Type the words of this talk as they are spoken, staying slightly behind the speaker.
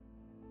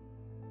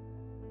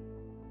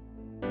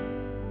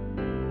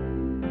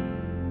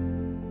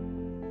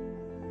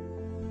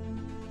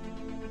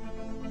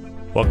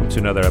Welcome to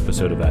another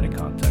episode of Adding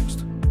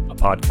Context, a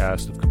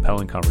podcast of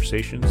compelling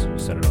conversations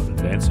centered on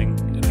advancing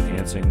and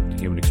enhancing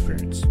the human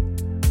experience.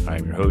 I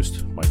am your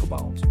host, Michael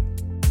Bollins.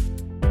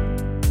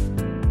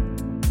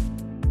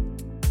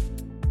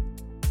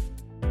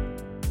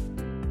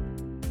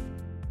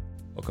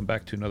 Welcome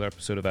back to another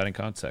episode of Adding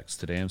Context.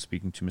 Today I'm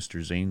speaking to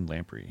Mr. Zane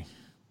Lamprey.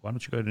 Why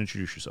don't you go ahead and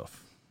introduce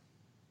yourself?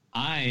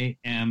 I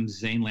am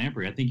Zane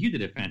Lamprey. I think you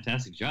did a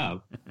fantastic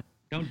job.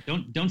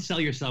 Don't sell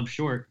yourself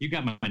short. You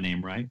got my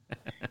name right.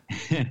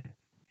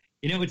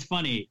 You know, it's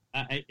funny.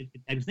 I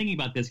was thinking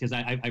about this because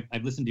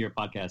I've listened to your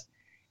podcast,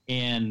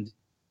 and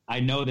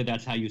I know that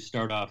that's how you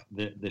start off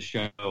the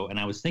show. And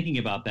I was thinking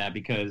about that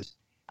because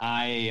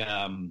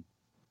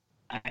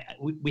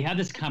we had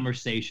this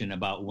conversation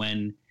about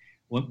when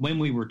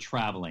we were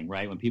traveling,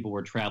 right? When people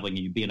were traveling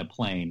and you'd be in a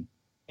plane.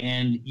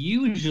 And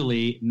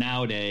usually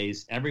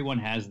nowadays, everyone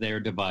has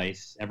their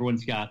device.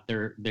 Everyone's got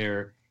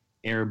their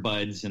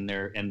earbuds and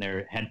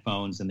their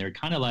headphones, and they're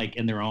kind of like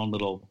in their own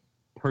little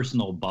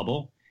personal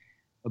bubble.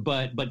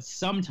 But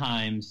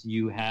sometimes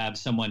you have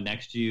someone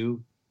next to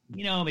you,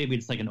 you know, maybe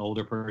it's like an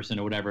older person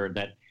or whatever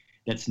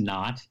that's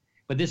not.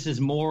 But this is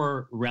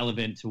more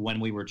relevant to when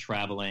we were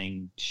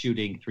traveling,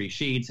 shooting 3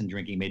 sheets and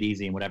drinking Made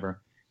Easy and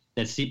whatever,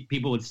 that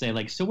people would say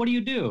like, so what do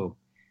you do?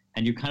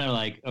 And you're kind of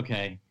like,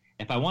 okay,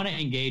 if I want to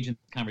engage in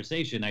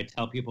conversation, I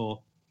tell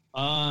people,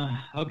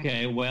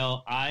 okay,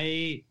 well,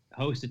 I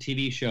host a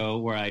TV show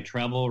where I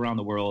travel around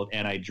the world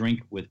and I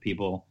drink with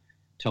people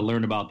to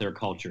learn about their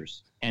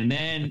cultures. And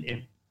then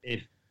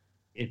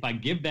if I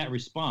give that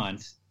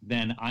response,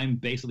 then I'm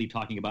basically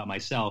talking about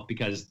myself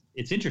because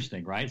it's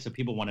interesting, right? So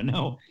people want to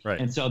know. Right.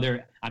 And so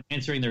I'm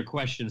answering their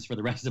questions for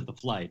the rest of the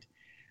flight.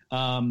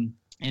 And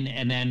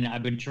then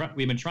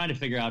we've been trying to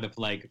figure out if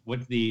like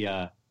what the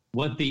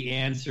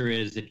answer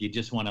is if you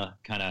just want to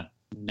kind of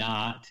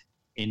not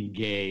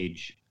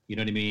engage. You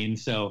know what I mean?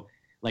 So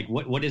like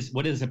what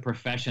is a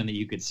profession that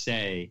you could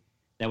say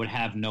that would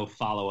have no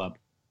follow-up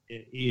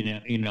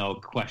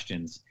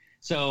questions?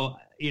 So,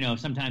 you know,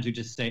 sometimes we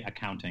just say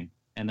accounting,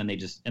 and then they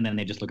just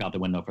look out the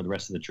window for the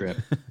rest of the trip.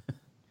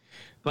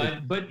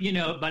 but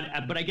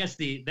I guess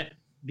the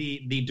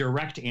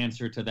direct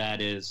answer to that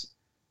is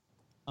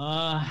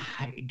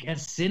I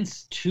guess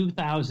since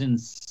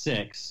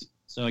 2006,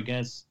 so I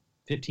guess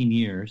 15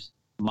 years,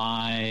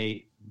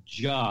 my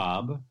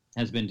job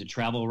has been to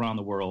travel around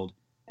the world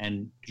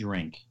and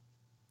drink,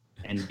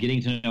 and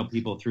getting to know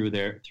people through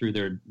their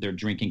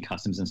drinking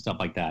customs and stuff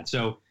like that.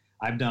 So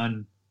I've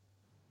done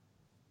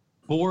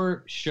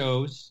 4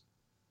 shows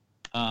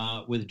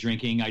with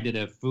drinking. I did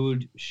a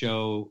food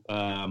show.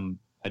 For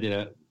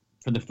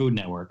the Food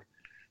Network.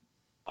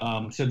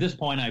 So at this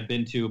point, I've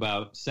been to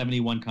about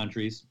 71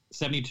 countries,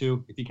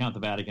 72 if you count the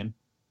Vatican,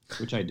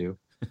 which I do,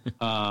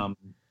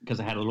 because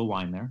I had a little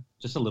wine there,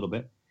 just a little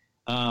bit.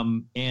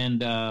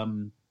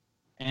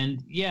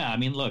 And yeah, I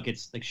mean, look,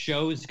 it's like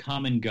shows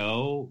come and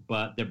go,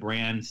 but the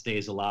brand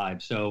stays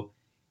alive. So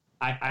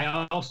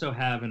I also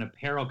have an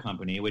apparel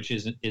company, which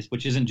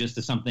isn't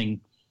just something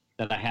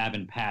that I have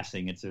in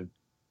passing. It's a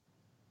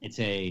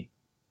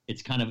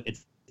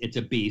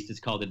beast. It's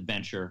called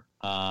Adventure,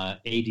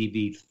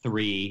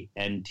 ADV3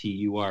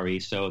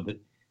 NTURE. So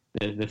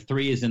the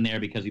 3 is in there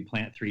because we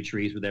plant 3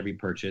 trees with every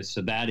purchase.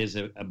 So that is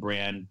a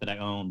brand that I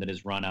own that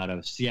is run out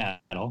of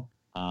Seattle.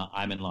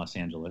 I'm in Los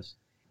Angeles.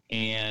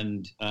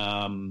 And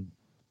I'm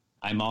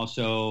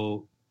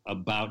also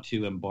about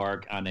to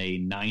embark on a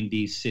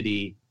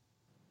 90-city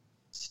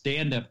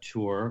stand-up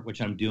tour,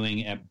 which I'm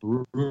doing at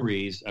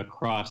breweries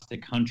across the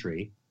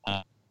country.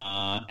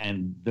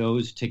 And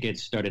those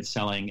tickets started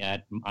selling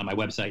on my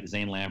website,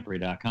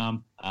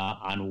 zanelamprey.com.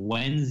 On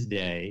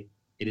Wednesday,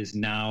 it is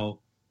now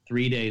 4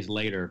 days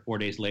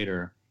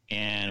later,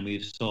 and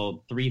we've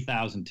sold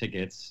 3,000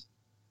 tickets,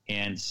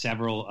 and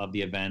several of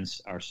the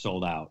events are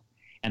sold out.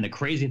 And the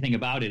crazy thing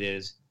about it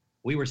is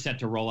we were set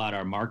to roll out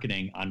our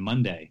marketing on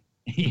Monday,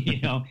 you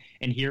know,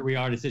 and here we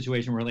are in a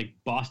situation where like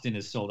Boston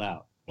is sold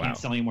out. Wow. Can't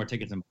sell any more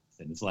tickets in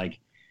Boston. It's like,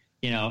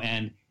 you know,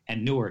 and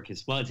Newark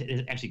it's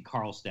actually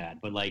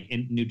Carlstadt, but like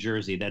in New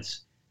Jersey,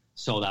 that's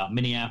sold out.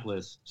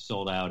 Minneapolis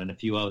sold out, and a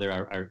few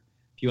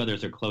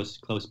others are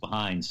close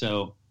behind.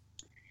 So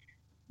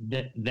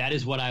that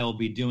is what I will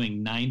be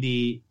doing.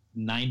 90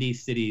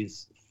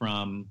 cities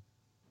from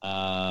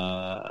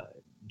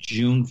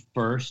June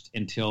 1st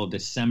until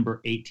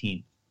December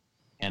 18th,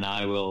 and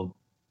I will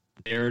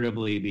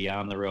veritably be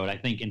on the road. I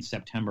think in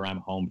September I'm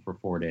home for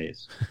 4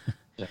 days.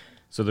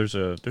 So there's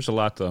a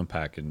lot to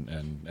unpack,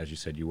 and as you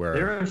said,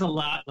 there is a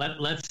lot.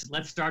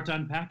 Let's start to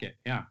unpack it.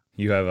 Yeah.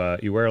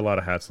 You wear a lot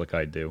of hats like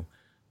I do.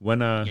 When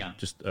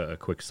just a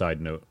quick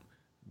side note,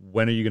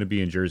 when are you going to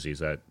be in Jersey? Is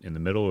that in the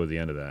middle or the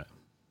end of that?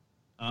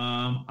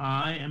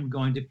 I am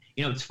going to.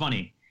 You know, it's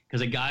funny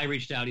because a guy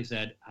reached out. He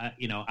said,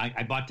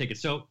 I bought tickets.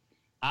 So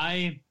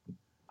I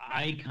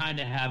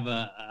kind of have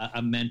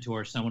a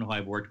mentor, someone who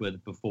I've worked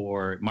with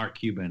before, Mark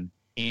Cuban.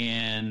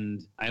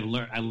 And I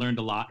learned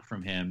a lot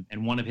from him.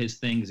 And one of his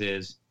things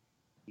is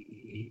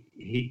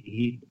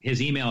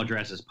his email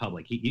address is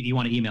public. You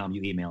want to email him,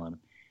 you email him.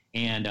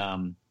 And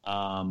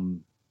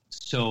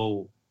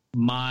So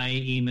my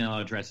email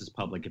address is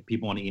public. If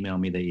people want to email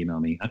me, they email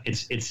me.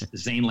 It's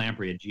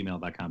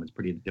zanelamprey@gmail.com. It's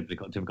pretty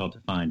difficult to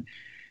find.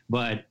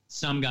 But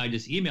some guy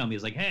just emailed me.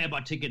 He's like, "Hey, I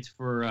bought tickets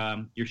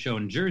for your show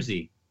in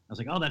Jersey." I was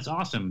like, "Oh, that's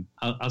awesome.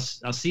 I'll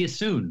see you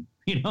soon."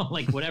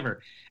 Like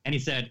whatever. And he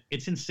said,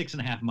 "It's in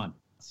 6.5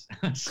 months."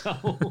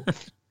 So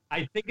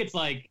I think it's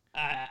like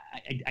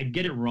I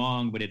get it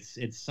wrong, but it's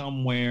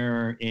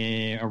somewhere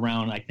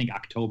around I think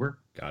October.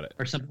 Got it.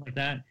 Or something like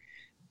that,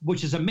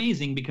 which is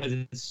amazing because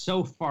it's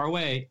so far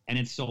away and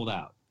it's sold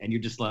out, and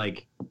you're just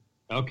like,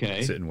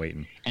 okay, sitting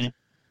waiting. And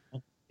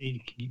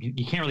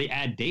you can't really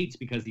add dates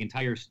because the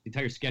entire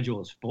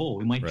schedule is full.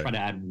 We might try to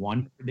add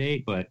one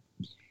date, but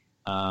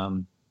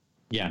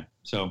yeah.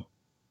 So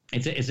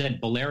it's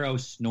at Bolero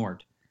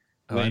Snort.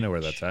 Oh, I know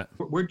where that's at.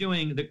 We're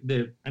doing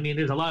I mean,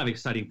 there's a lot of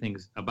exciting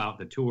things about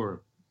the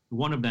tour.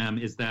 One of them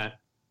is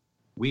that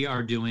we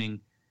are doing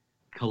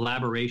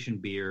collaboration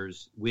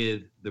beers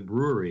with the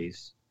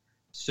breweries.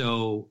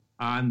 So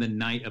on the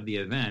night of the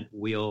event,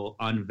 we'll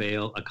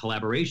unveil a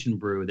collaboration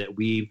brew that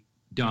we've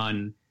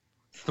done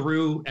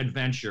through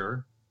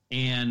Adventure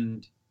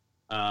and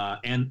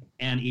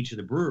each of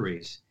the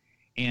breweries.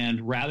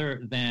 And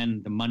rather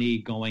than the money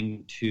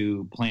going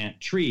to plant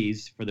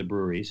trees for the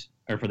breweries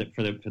or for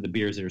the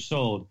beers that are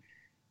sold,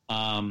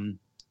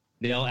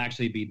 they'll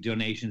actually be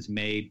donations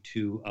made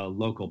to a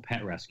local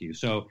pet rescue.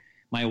 So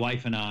my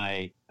wife and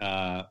I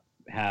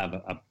have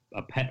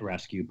a pet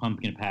rescue,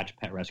 Pumpkin Patch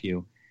Pet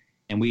Rescue,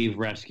 and we've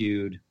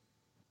rescued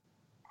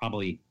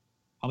probably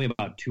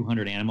about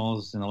 200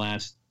 animals in the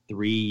last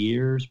 3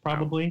 years,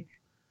 probably.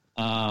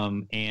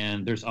 Wow.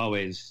 And there's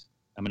always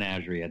a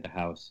menagerie at the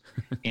house.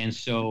 And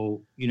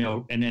so,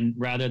 and then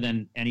rather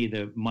than any of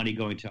the money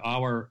going to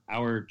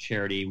our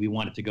charity, we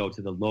want it to go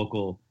to the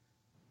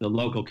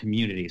local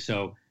community.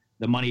 So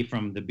the money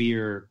from the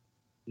beer,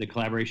 the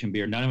collaboration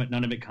beer,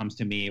 none of it comes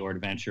to me or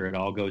Adventure. It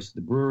all goes to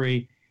the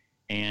brewery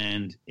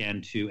and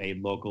to a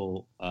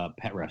local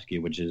pet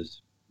rescue, which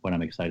is what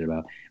I'm excited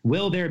about.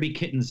 Will there be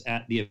kittens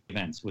at the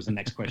events? Was the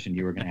next question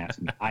you were going to ask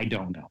me. I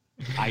don't know.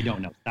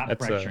 Stop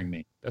pressuring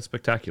me. That's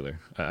spectacular.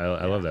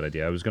 I love that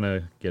idea. I was going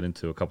to get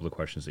into a couple of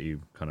questions that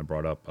you kind of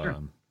brought up, sure.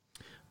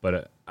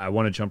 But I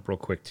want to jump real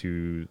quick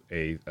to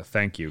a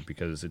thank you,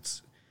 because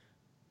it's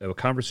a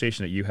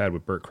conversation that you had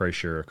with Bert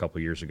Kreischer a couple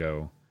of years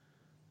ago.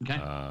 Okay. It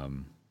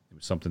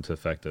was something to the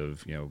effect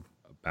of,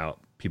 about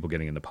people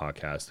getting into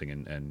podcasting,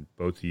 and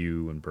both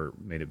you and Bert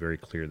made it very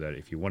clear that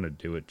if you want to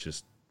do it,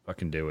 just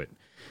fucking do it.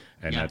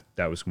 And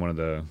that was one of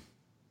the...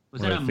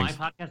 Was that on my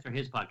podcast or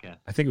his podcast?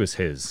 I think it was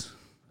his.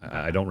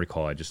 I don't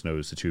recall. I just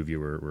noticed the two of you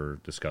were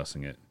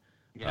discussing it.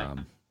 Yeah.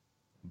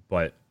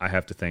 But I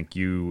have to thank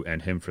you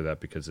and him for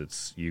that,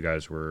 because you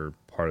guys were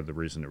part of the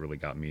reason that really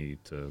got me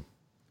to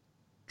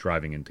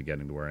driving into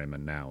getting to where I am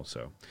in now.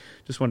 So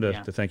just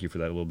wanted to thank you for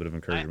that, a little bit of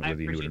encouragement,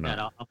 whether you knew it or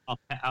not.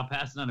 I'll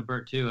pass it on to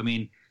Bert too. I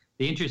mean,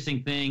 the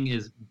interesting thing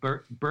is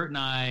Bert and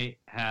I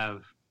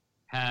have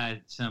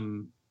had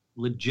some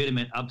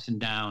legitimate ups and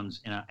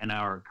downs in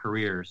our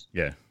careers.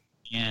 Yeah.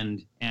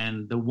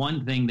 And the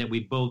one thing that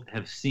we both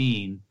have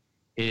seen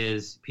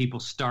is people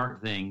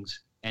start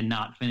things and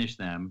not finish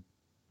them.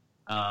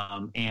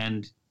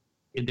 And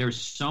there's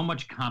so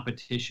much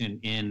competition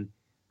in,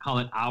 call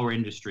it, our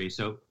industry.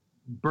 So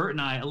Bert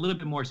and I, a little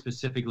bit more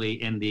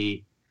specifically in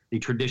the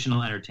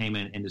traditional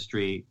entertainment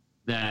industry,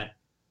 that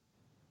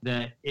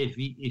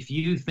if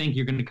you think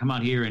you're going to come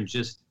out here and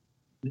just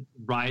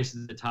rise to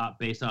the top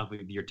based off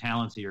of your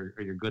talents or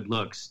your good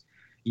looks,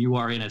 you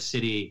are in a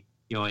city,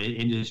 an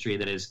industry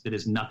that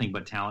is nothing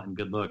but talent and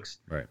good looks.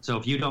 Right. So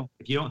if you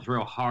don't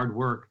throw hard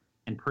work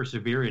and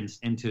perseverance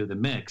into the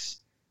mix,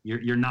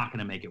 you're not going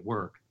to make it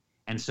work.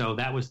 And so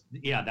that's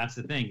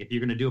the thing. If you're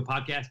going to do a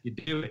podcast, you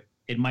do it.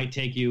 It might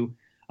take you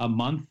a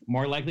month.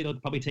 More likely, it'll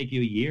probably take you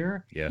a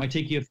year. Yeah. It might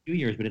take you a few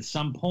years, but at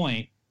some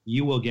point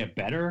you will get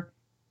better.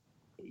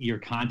 Your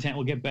content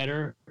will get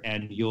better,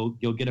 and you'll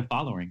get a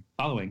following,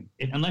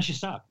 unless you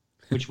suck,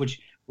 which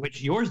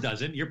yours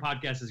doesn't. Your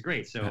podcast is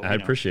great, so I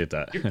appreciate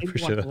that. I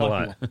appreciate that a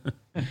lot.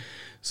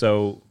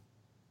 So,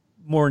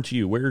 more into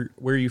you. Where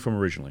are you from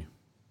originally?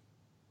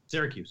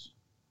 Syracuse.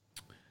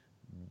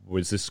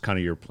 Was this kind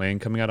of your plan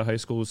coming out of high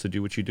school, was to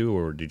do what you do,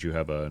 or did you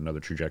have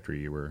another trajectory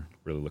you were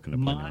really looking to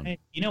plan on?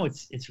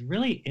 It's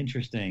really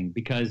interesting,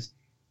 because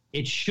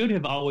it should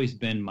have always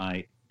been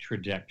my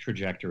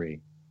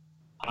trajectory.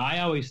 I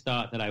always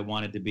thought that I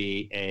wanted to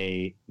be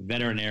a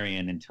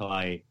veterinarian until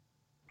I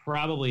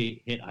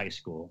probably hit high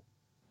school.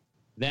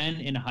 Then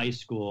in high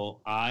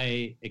school,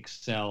 I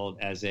excelled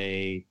as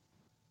an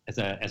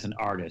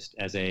artist,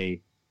 as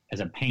a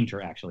painter,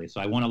 actually.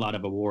 So I won a lot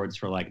of awards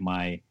for like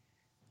my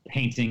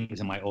paintings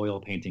and my oil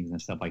paintings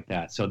and stuff like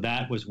that. So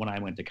that was when I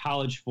went to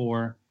college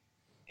for.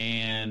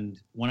 And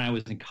when I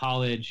was in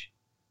college,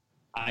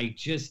 I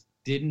just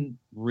didn't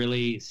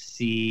really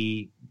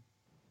see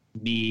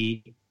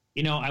me.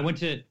 I went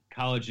to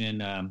college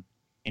in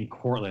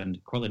Cortland,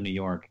 New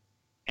York,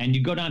 and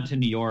you go down to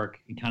New York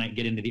and kind of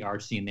get into the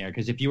art scene there.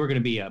 Because if you were going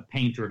to be a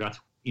painter, that's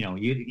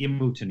you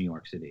move to New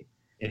York City.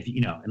 if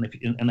you know, and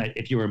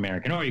if you were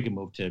American, or you can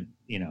move to,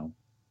 you know,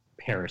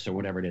 Paris or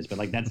whatever it is. But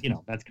like that's, you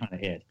know, that's kind of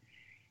it.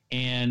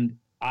 And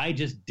I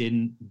just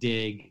didn't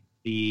dig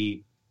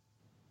the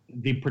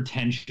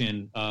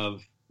pretension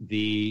of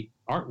the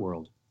art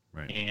world.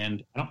 Right.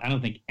 And I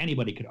don't think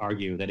anybody could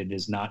argue that it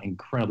is not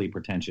incredibly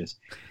pretentious.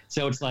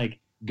 So it's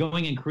like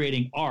going and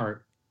creating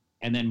art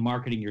and then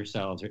marketing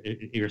yourself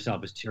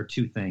are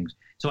two things.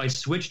 So I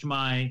switched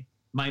my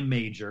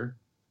major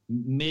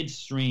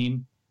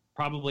midstream,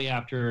 probably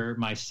after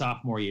my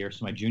sophomore year.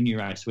 So my junior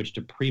year, I switched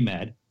to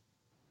pre-med,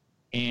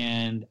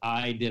 and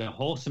I did a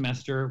whole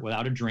semester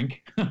without a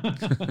drink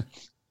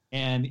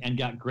and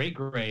got great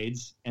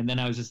grades. And then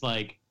I was just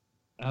like,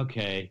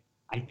 okay,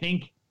 I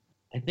think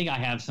I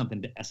have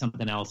something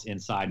else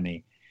inside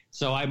me.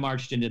 So I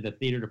marched into the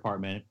theater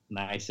department and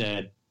I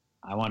said,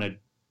 I want to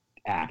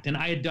act. And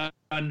I had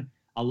done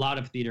a lot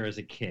of theater as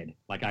a kid.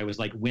 Like I was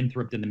like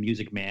Winthrop in The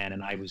Music Man,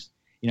 and I was,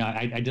 you know,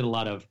 I did a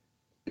lot of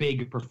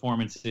big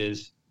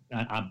performances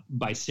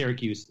by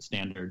Syracuse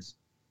standards,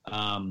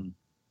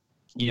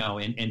 you know,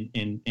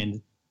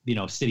 in you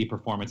know, city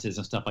performances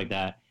and stuff like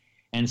that.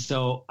 And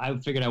so I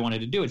figured I wanted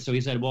to do it. So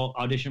he said, well,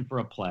 audition for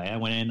a play. I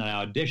went in and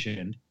I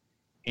auditioned.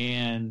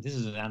 And this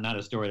is not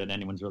a story that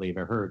anyone's really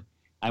ever heard.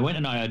 I went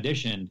and I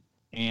auditioned,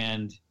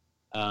 and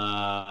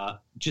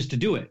just to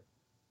do it.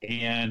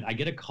 And I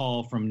get a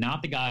call from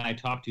not the guy I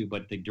talked to,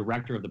 but the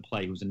director of the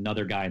play, who was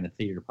another guy in the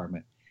theater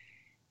department.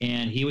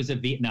 And he was a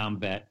Vietnam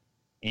vet,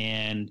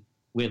 and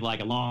with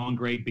like a long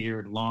gray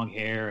beard, long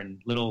hair,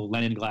 and little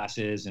Lenin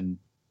glasses. And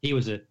he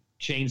was a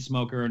chain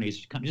smoker, and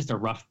he's just a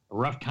rough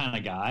kind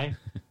of guy.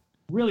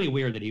 Really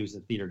weird that he was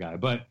a theater guy.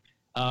 But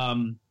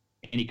and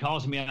he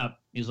calls me up.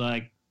 He's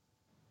like,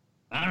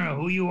 I don't know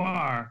who you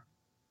are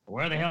or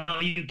where the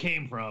hell you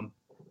came from,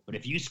 but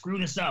if you screw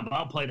this up,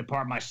 I'll play the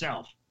part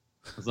myself.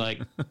 I was like,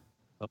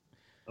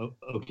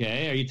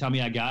 okay, are you telling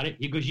me I got it?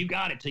 He goes, you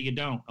got it till you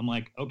don't. I'm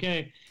like,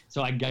 okay.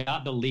 So I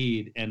got the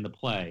lead in the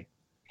play,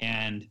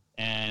 and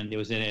it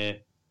was in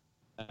a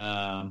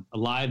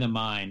Lie of the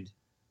Mind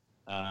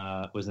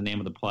was the name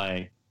of the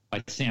play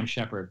by Sam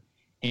Shepard.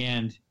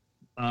 And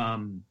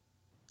my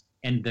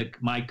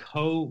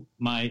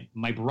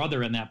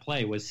brother in that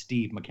play was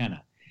Steve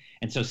McKenna.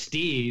 And so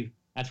Steve,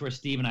 that's where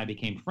Steve and I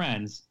became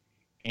friends.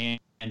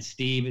 And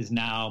Steve is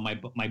now my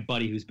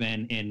buddy who's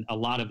been in a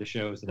lot of the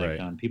shows that I've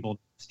done. People know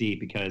Steve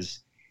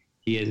because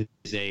he is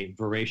a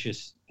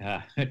voracious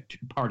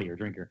partier,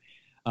 drinker.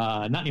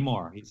 Not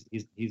anymore.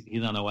 He's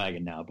on the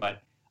wagon now,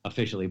 but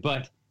officially.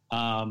 But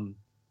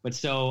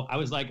so I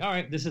was like, all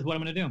right, this is what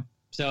I'm going to do.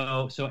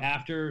 So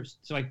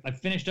I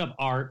finished up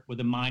art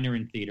with a minor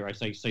in theater. I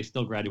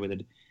still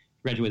graduated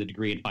with a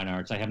degree in fine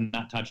arts. I have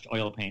not touched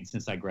oil paint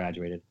since I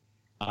graduated.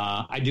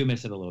 I do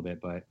miss it a little bit,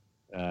 but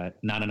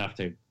not enough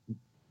to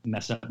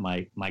mess up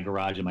my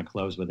garage and my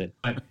clothes with it.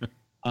 But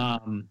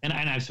and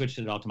I've switched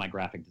it all to my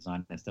graphic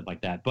design and stuff like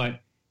that.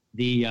 But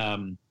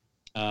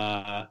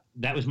that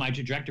was my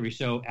trajectory.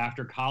 So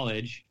after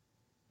college,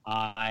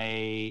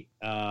 I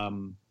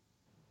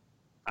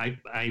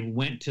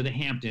went to the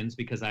Hamptons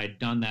because I had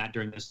done that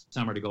during the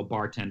summer to go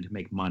bartend to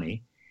make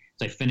money.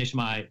 So I finished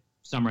my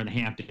summer in the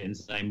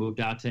Hamptons. And I moved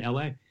out to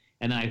LA,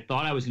 and I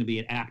thought I was going to be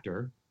an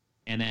actor.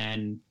 And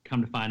then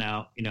come to find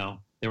out, you know,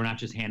 they were not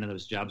just handing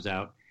those jobs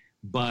out.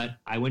 But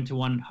I went to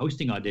one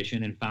hosting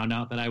audition and found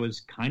out that I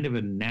was kind of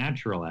a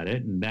natural at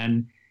it. And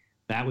then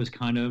that was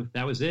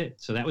it.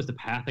 So that was the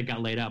path that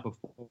got laid out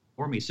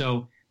before me.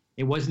 So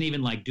it wasn't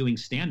even like doing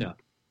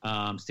stand-up.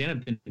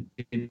 Stand-up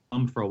didn't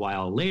come for a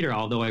while later,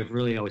 although I've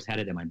really always had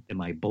it in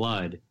my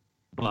blood.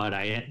 But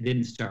I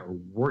didn't start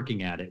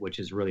working at it, which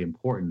is really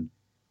important,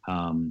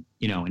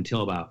 you know,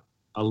 until about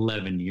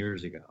 11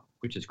 years ago,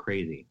 which is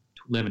crazy.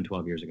 11,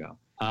 12 years ago.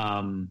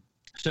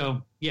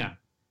 So yeah.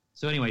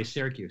 So anyway,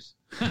 Syracuse.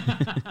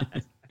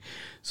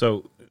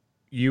 So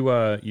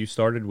you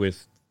started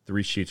with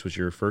Three Sheets. Was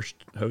your first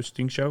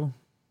hosting show?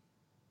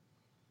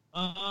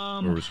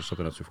 Or was there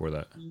something else before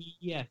that?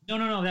 Yeah.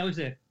 No. That was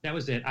it.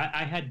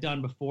 I had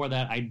done before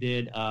that. I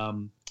did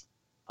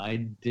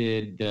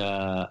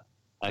a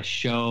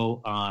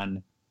show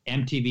on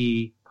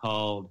MTV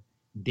called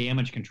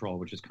Damage Control,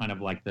 which is kind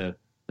of like the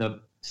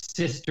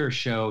sister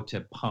show to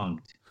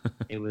Punk'd.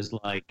 It was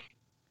like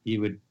it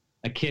was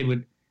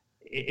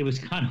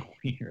kind of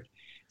weird.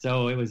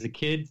 So it was a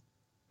kid.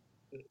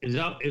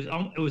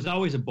 It was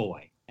always a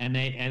boy,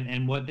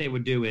 and what they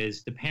would do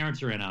is the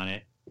parents are in on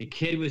it. The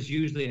kid was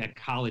usually a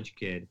college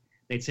kid.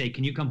 They'd say,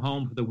 "Can you come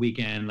home for the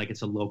weekend?" Like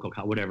it's a local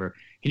whatever.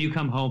 Can you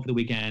come home for the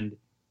weekend?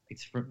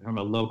 It's from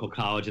a local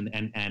college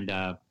and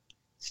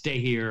stay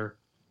here.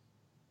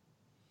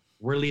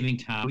 We're leaving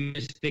town. We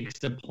just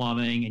fixed the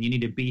plumbing, and you need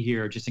to be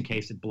here just in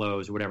case it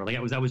blows or whatever. Like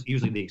that was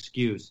usually the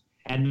excuse.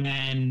 And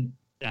then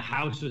the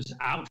house was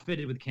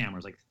outfitted with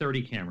cameras, like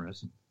 30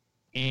 cameras,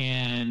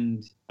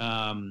 and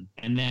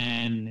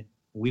then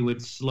we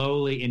would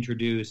slowly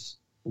introduce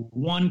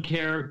one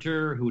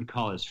character who would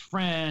call his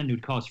friend,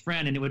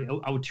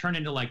 and I would turn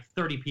into like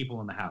 30 people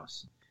in the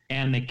house,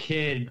 and the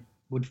kid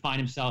would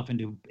find himself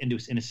in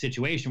a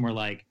situation where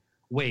like,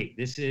 wait,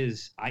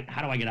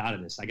 how do I get out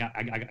of this? I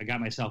got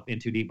myself in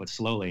too deep, but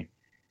slowly.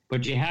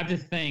 But you have to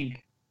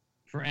think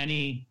for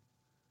any,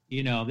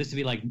 this would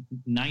be like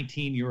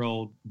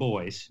 19-year-old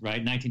boys,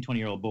 right? 19,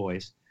 20-year-old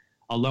boys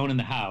alone in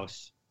the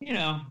house.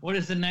 What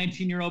does a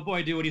 19-year-old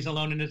boy do when he's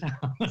alone in his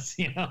house?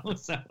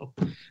 So,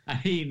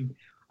 I mean,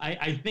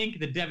 I think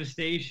the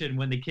devastation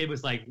when the kid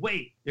was like,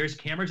 wait, there's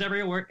cameras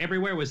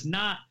everywhere was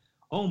not,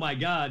 oh my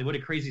God, what a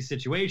crazy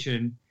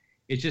situation.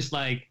 It's just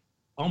like,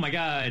 oh my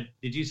God,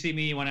 did you see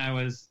me when I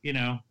was,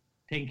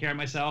 taking care of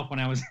myself when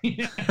I was in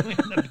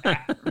the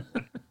bathroom?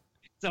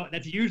 So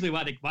that's usually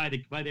why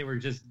they were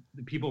just,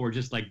 people were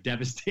just like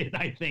devastated,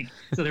 I think.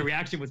 So the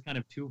reaction was kind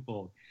of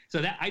twofold.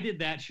 So I did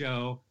that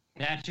show.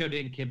 That show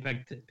didn't get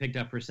picked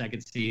up for a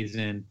second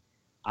season.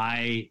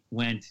 I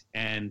went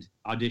and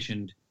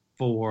auditioned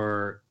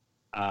for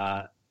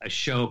a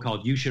show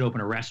called You Should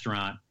Open a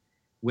Restaurant,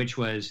 which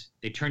was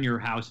they turn your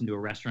house into a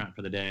restaurant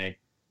for the day.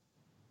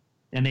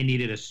 And they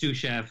needed a sous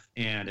chef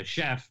and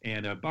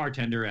a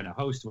bartender and a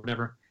host,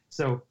 whatever.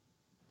 So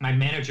my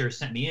manager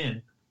sent me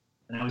in,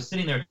 and I was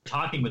sitting there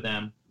talking with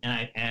them,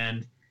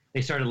 and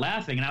they started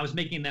laughing, and I was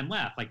making them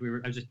laugh. Like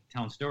I was just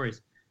telling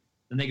stories.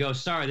 And they go,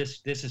 sorry,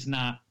 this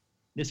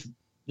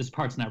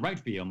part's not right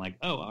for you. I'm like,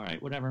 oh, all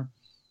right, whatever.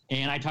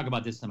 And I talk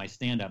about this in my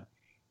stand-up.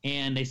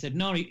 And they said,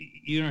 no,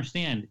 you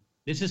understand.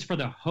 This is for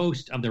the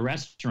host of the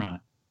restaurant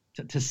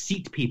to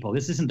seat people.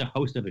 This isn't the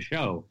host of a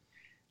show.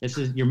 This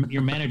is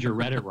your manager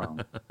read it wrong.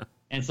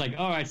 And it's like,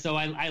 all right. So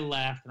I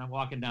left, and I'm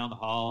walking down the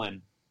hall,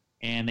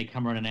 and they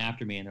come running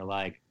after me, and they're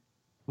like,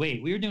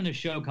 wait, we were doing a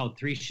show called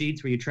 3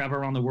 Sheets where you travel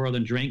around the world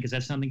and drink. Is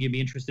that something you'd be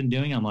interested in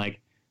doing? I'm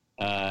like,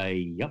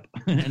 yep.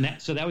 And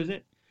so that was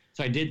it.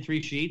 So I did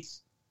 3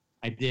 Sheets.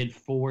 I did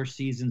 4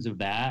 seasons of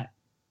that.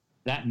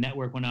 That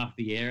network went off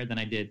the air. Then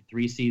I did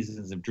 3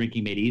 seasons of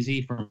Drinking Made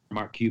Easy from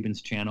Mark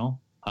Cuban's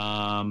channel.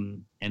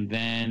 And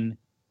then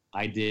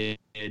I did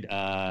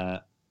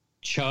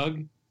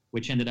Chug,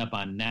 which ended up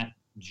on Nat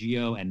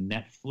Geo and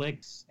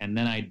Netflix. And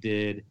then I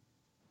did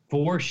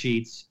 4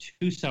 Sheets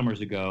 2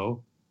 summers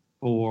ago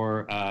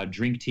for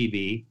Drink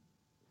TV.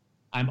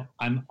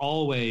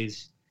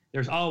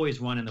 There's always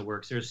one in the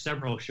works. There's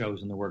several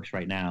shows in the works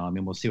right now. I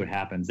mean, we'll see what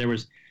happens. There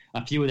was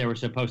a few that were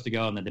supposed to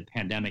go, and then the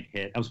pandemic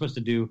hit. I was supposed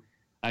to do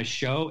a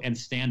show and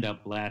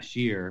stand-up last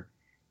year,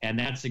 and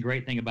that's the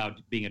great thing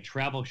about being a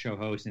travel show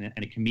host and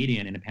a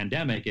comedian in a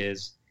pandemic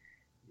is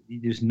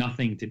there's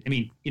nothing to – I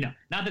mean,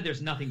 not that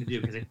there's nothing to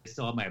do because I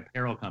still have my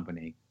apparel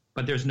company,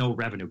 but there's no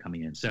revenue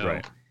coming in. So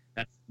right.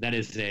 that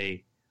is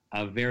a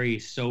very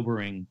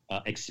sobering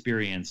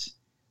experience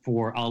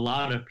for a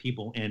lot of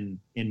people in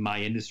my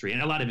industry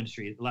and a lot of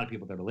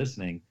people that are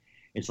listening.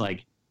 It's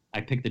like I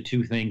picked the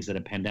 2 things that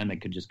a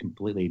pandemic could just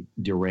completely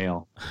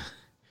derail.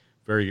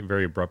 Very,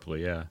 very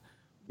abruptly, yeah.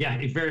 Yeah,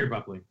 very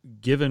abruptly.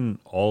 Given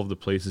all of the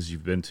places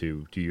you've been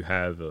to, do you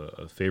have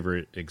a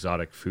favorite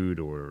exotic food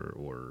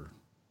or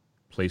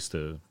place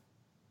to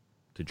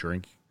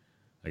drink?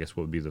 I guess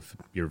what would be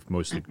your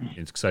most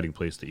exciting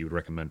place that you would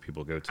recommend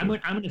people go to?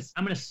 I'm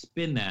gonna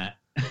spin that,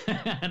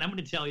 and I'm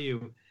gonna tell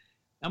you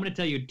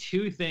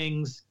 2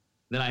 things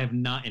that I have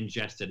not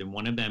ingested, and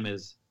one of them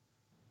is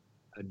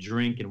a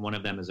drink, and one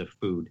of them is a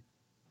food.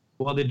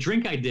 Well, the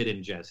drink I did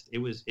ingest, it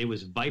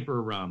was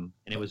Viper rum,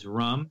 and it was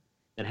rum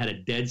that had a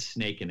dead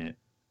snake in it.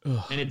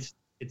 Ugh. And it's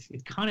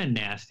kind of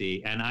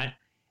nasty,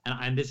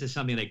 and this is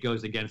something that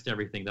goes against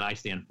everything that I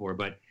stand for,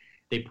 but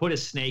they put a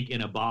snake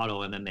in a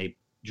bottle and then they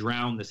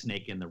drown the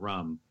snake in the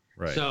rum.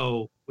 Right.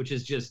 So, which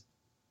is just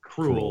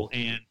cruel.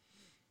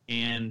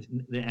 And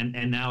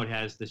now it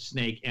has the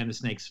snake and the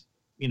snake's,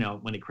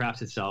 when it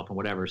craps itself and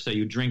whatever. So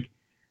you drink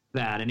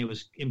that, and it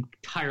was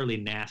entirely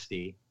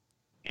nasty.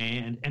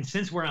 And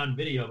since we're on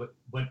video,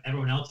 but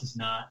everyone else is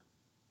not,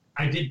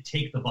 I did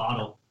take the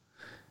bottle.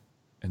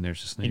 And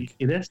there's a snake. Can you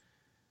see this?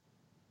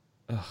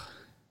 Ugh.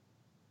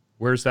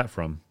 Where's that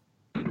from?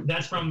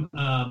 That's from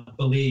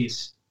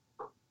Belize.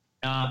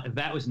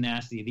 That was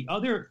nasty. The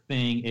other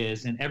thing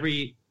is, and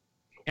every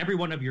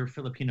one of your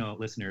Filipino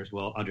listeners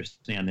will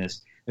understand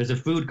this, there's a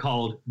food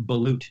called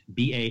balut,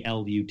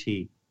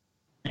 B-A-L-U-T.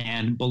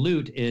 And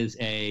balut is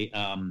a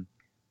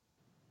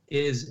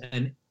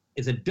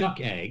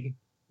duck egg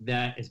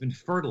that has been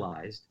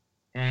fertilized,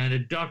 and a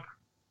duck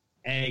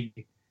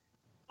egg,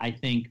 I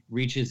think,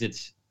 reaches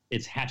its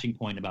hatching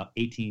point in about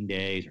 18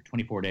 days or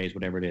 24 days,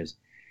 whatever it is.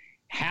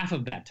 After half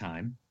of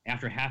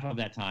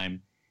that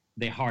time,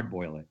 they hard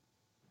boil it.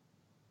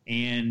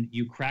 And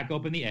you crack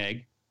open the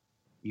egg,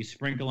 you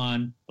sprinkle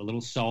on a little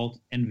salt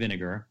and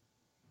vinegar,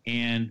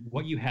 and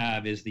what you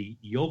have is the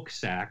yolk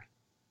sac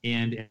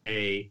and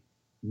a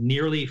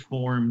nearly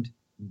formed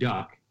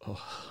duck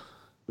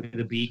with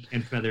a beak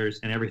and feathers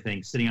and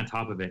everything sitting on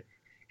top of it.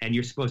 And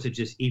you're supposed to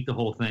just eat the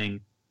whole thing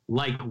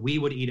like we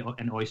would eat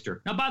an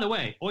oyster. Now, by the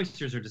way,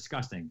 oysters are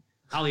disgusting.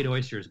 I'll eat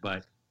oysters,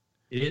 but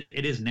it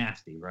is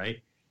nasty,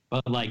 right?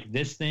 But like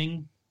this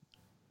thing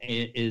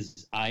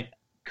I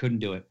couldn't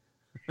do it.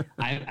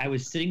 I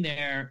was sitting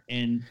there,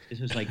 and this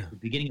was like the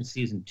beginning of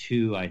season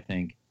 2, I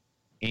think.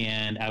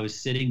 And I was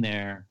sitting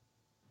there,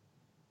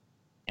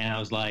 and I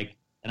was like,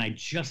 and I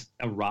just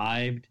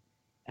arrived,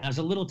 and I was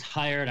a little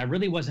tired. I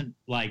really wasn't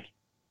like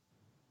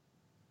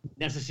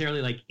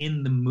necessarily like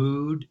in the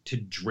mood to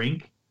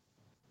drink,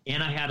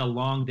 and I had a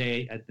long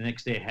day the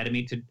next day ahead of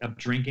me of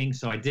drinking,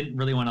 so I didn't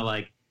really want to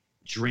like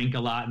drink a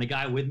lot. And the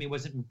guy with me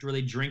wasn't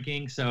really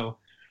drinking, so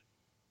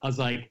I was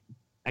like,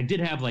 I did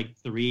have like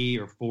 3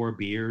 or 4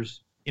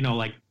 beers,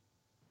 like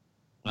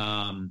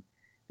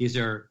these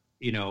are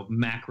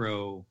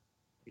macro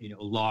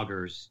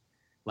lagers.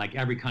 Like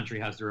every country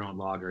has their own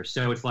lager,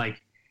 so it's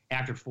like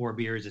after 4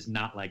 beers, it's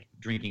not like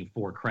drinking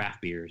 4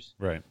 craft beers.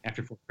 Right.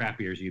 After 4 craft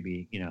beers, you'd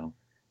be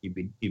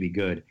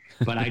good.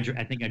 But I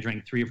think I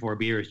drank 3 or 4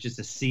 beers just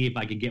to see if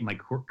I could get my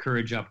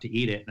courage up to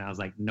eat it, and I was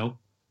like, nope.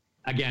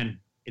 Again,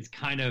 it's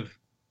kind of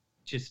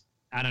just,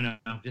 I don't know,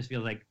 just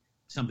feels like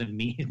something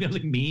mean. It feels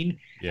like mean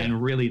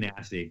and really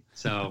nasty.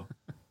 So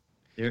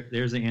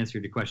there's the answer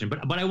to the question.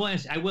 But I will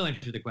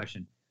answer the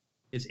question.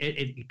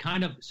 It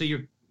kind of, so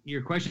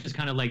your question is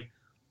kind of like,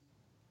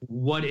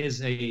 what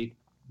is a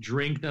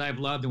drink that I've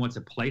loved and what's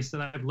a place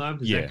that I've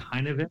loved? Is that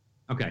kind of it?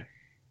 Okay.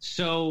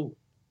 So,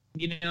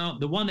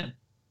 the one that,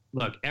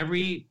 look,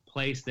 every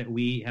place that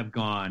we have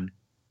gone,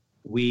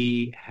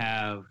 we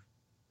have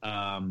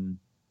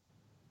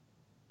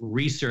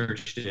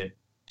researched it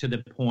to the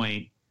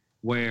point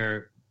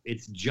where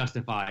it's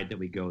justified that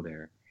we go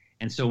there.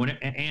 And so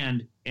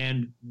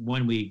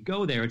when we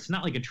go there, it's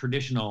not like a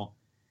traditional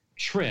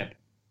trip.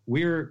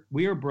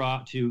 We're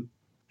brought to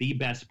the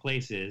best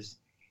places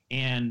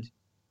and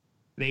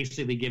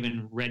basically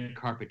given red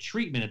carpet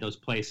treatment at those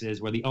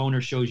places where the owner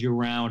shows you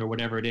around or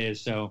whatever it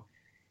is. So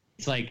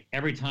it's like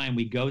every time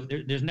we go,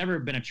 there's never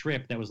been a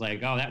trip that was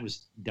like, oh, that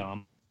was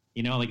dumb.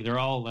 Like they're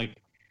all like,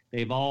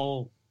 they've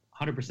all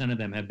 100% of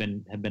them have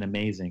been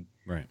amazing.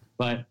 Right.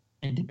 But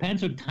it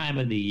depends what time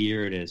of the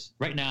year it is.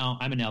 Right now,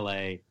 I'm in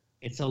LA.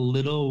 It's a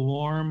little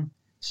warm,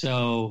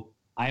 so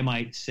I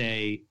might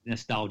say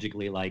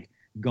nostalgically, like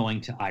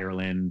going to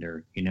Ireland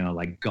or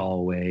like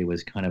Galway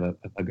was kind of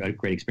a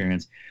great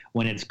experience.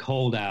 When it's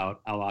cold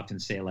out, I'll often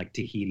say like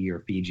Tahiti or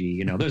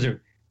Fiji. Those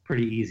are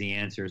pretty easy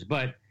answers.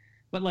 But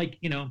like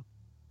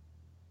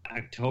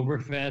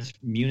Oktoberfest,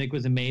 Munich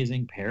was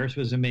amazing. Paris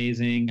was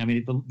amazing. I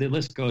mean, the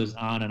list goes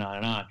on and on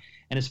and on.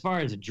 And as far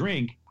as a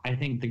drink, I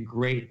think the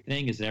great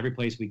thing is that every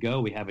place we go,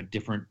 we have a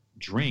different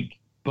drink.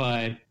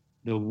 But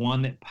the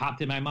one that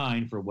popped in my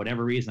mind for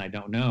whatever reason, I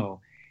don't know,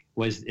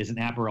 is an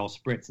Aperol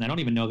Spritz. And I don't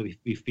even know that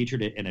we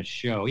featured it in a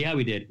show. Yeah,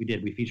 we did.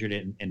 We featured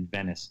it in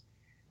Venice,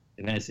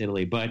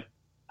 Italy. But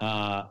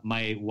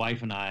my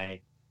wife and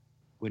I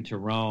went to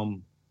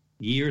Rome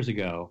years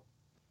ago,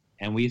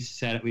 and we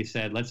said,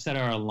 let's set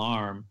our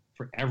alarm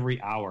for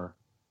every hour.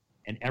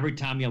 And every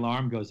time the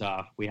alarm goes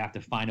off, we have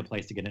to find a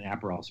place to get an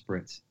Aperol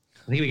Spritz.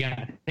 I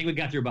think we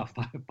got through about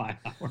five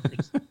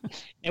hours.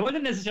 It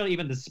wasn't necessarily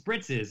even the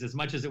spritzes as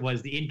much as it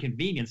was the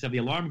inconvenience of the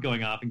alarm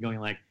going off and going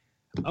like,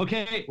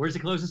 okay, where's the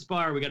closest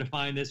bar? We got to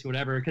find this,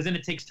 whatever. Because then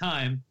it takes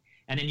time,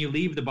 and then you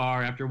leave the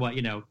bar after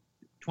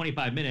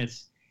 25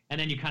 minutes, and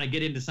then you kind of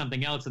get into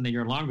something else, and then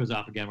your alarm goes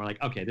off again. We're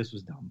like, okay, this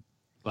was dumb,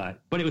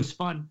 but it was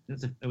fun.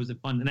 It was a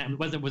fun, and that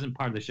wasn't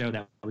part of the show.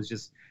 That was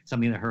just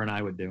something that her and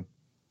I would do.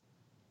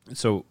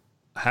 So,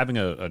 having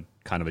a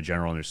kind of a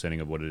general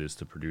understanding of what it is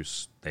to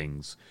produce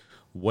things,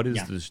 what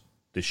is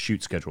the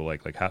shoot schedule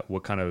like? Like,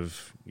 what kind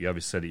of, you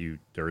obviously said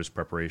there is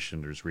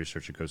preparation, there's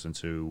research that goes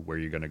into where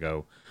you're going to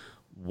go.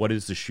 What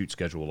is the shoot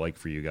schedule like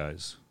for you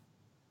guys?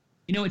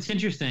 It's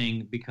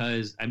interesting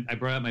because I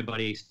brought up my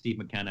buddy Steve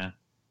McKenna,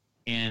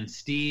 and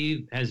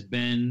Steve has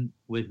been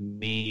with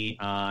me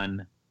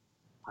on,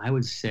 I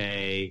would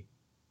say,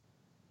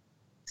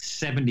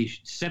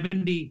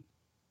 70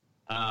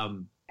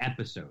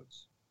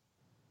 episodes.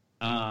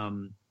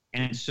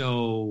 And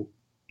so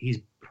he's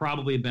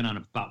probably been on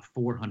about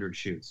 400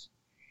 shoots.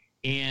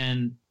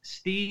 And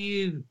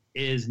Steve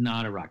is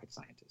not a rocket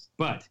scientist,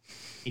 but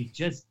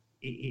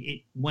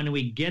when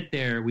we get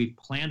there, we've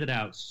planned it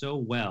out so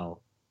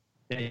well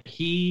that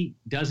he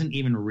doesn't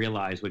even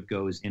realize what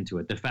goes into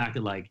it. The fact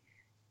that like,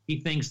 he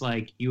thinks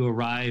like you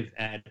arrive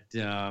at,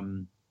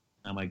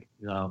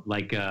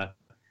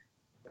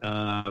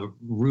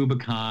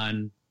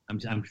 Rubicon.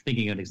 I'm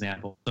thinking of an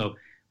example. So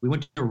we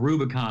went to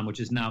Rubicon, which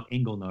is now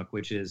Inglenook,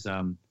 which is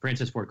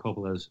Francis Ford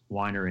Coppola's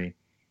winery.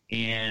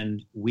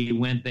 And we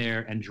went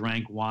there and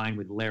drank wine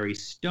with Larry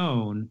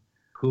Stone,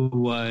 who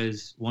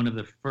was one of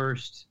the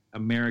first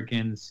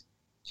Americans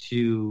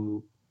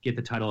to get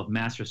the title of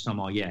Master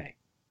Sommelier.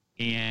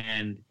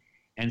 And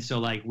so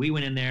like we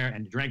went in there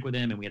and drank with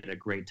him, and we had a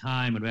great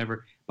time and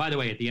whatever. By the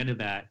way, at the end of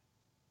that,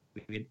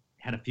 we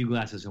had a few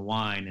glasses of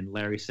wine, and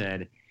Larry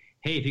said,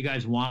 hey, if you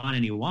guys want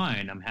any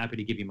wine, I'm happy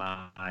to give you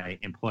my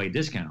employee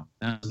discount.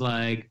 And I was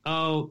like,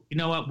 oh, you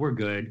know what? We're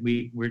good.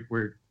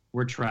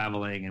 We're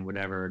traveling and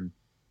whatever. And,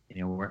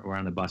 we're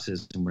on the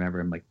buses and whatever.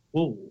 I'm like,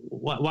 well,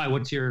 why?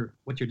 What's your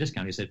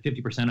discount? He said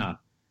 50% off.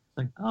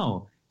 Like,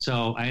 oh,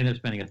 so I ended up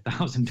spending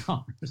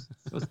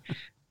 $1,000.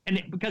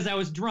 And because I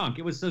was drunk,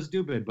 it was so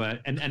stupid.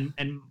 But and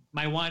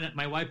my wife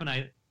and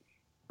I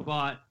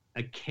bought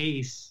a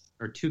case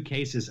or 2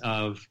 cases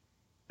of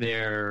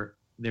their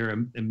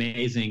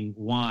amazing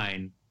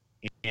wine,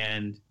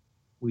 and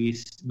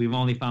we've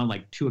only found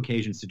like 2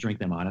 occasions to drink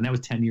them on, and that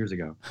was 10 years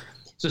ago.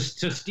 So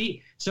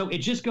Steve, so it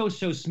just goes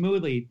so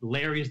smoothly.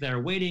 Larry's there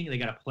waiting. They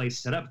got a place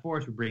set up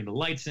for us. We bring the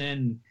lights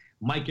in,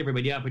 mic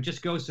everybody up. It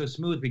just goes so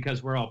smooth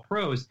because we're all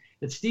pros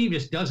that Steve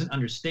just doesn't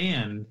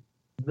understand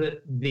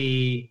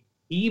the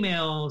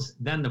emails,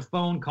 then the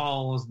phone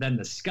calls, then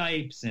the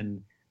Skypes,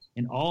 and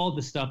all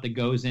the stuff that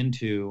goes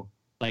into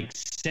like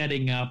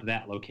setting up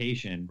that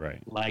location,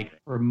 right? Like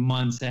for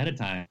months ahead of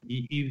time.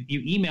 You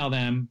email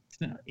them,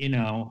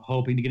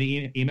 hoping to get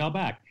an email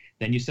back.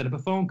 Then you set up a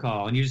phone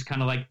call, and you just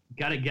kind of like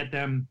got to get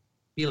them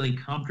feeling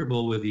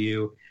comfortable with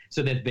you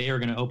so that they are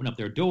going to open up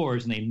their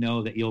doors and they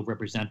know that you'll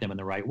represent them in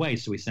the right way.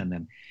 So we send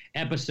them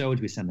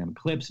episodes, we send them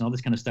clips and all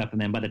this kind of stuff.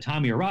 And then by the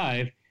time we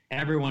arrive,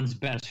 everyone's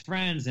best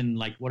friends. And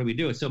like, what do we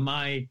do? So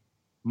my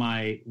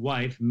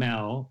wife,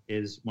 Mel,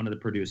 is one of the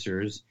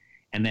producers.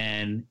 And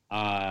then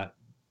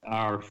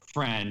our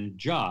friend,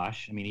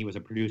 Josh, I mean, he was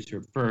a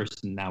producer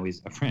first and now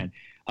he's a friend,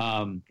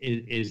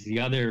 is the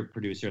other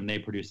producer, and they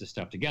produce this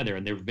stuff together.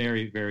 And they're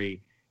very,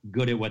 very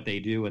good at what they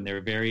do. And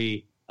they're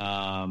very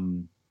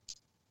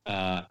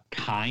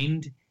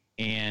kind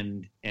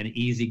and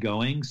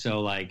easygoing.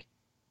 So like,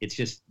 it's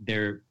just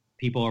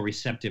people are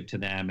receptive to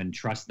them and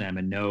trust them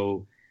and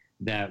know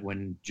that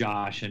when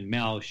Josh and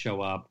Mel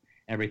show up,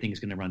 everything's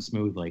going to run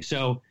smoothly.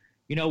 So,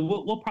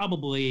 we'll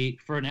probably,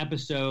 for an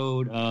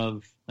episode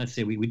of, let's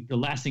say the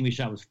last thing we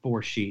shot was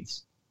 4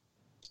 sheets.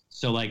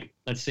 So like,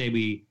 let's say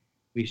we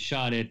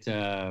shot at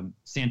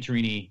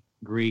Santorini,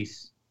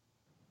 Greece.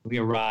 We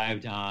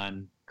arrived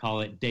on,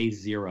 call it day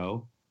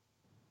 0.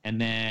 And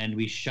then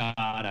we shot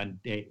on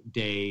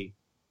day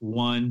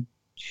 1,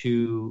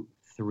 2,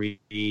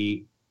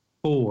 3,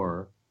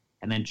 4,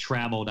 and then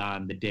traveled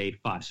on the day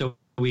 5. So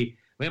we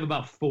have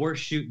about 4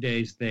 shoot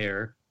days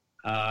there.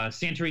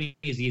 Santorini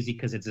is easy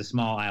because it's a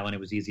small island. It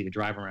was easy to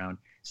drive around.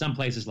 Some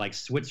places like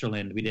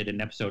Switzerland, we did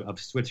an episode of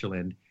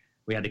Switzerland.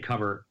 We had to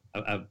cover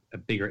a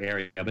bigger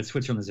area, but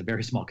Switzerland is a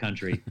very small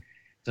country.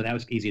 So that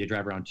was easy to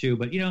drive around too.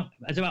 But,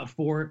 it's about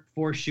 4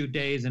 shoot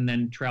days and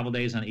then travel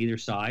days on either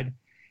side.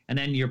 And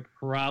then you're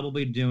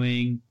probably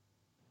doing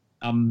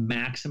a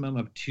maximum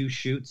of 2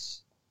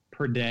 shoots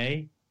per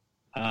day.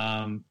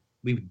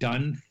 We've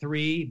done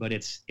 3, but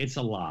it's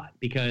a lot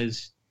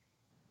because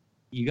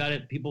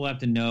people have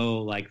to know,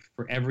 like,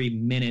 for every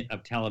minute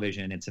of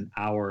television, it's an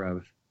hour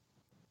of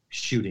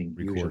shooting.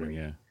 Recording,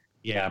 usually.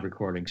 Yeah,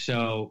 recording.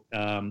 So,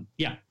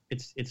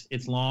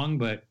 it's long,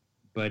 but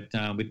we've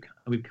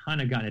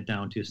kind of gotten it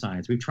down to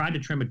science. We've tried to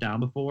trim it down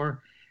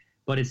before,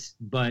 but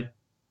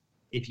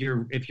if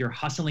you're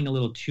hustling a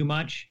little too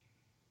much,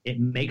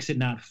 it makes it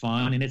not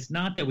fun. And it's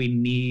not that we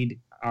need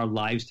our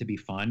lives to be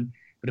fun,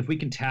 but if we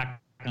can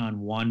tack on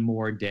one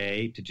more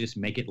day to just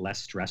make it less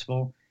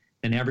stressful,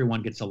 then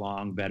everyone gets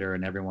along better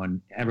and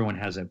everyone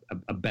has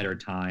a better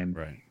time.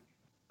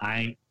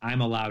 Right.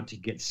 I'm allowed to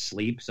get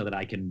sleep so that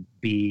I can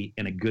be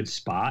in a good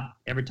spot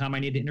every time I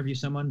need to interview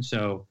someone.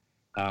 So,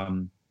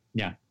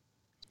 yeah.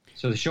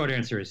 So the short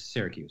answer is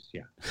Syracuse.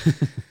 Yeah.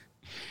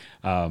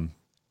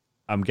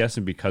 I'm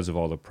guessing because of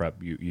all the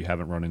prep, you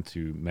haven't run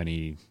into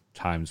many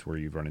times where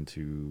you've run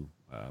into,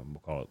 we'll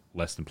call it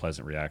less than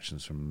pleasant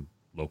reactions from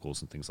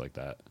locals and things like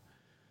that.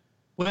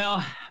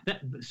 Well,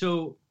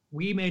 so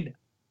we made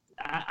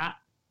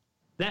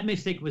that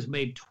mistake was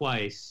made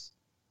twice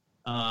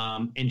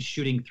in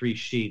shooting 3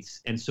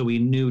 sheets, and so we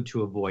knew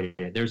to avoid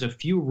it. There's a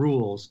few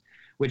rules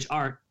which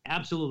are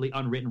absolutely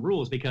unwritten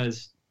rules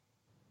because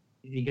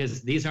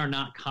these are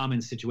not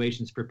common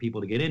situations for people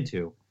to get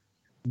into.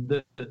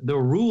 The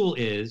rule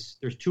is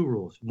there's 2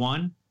 rules.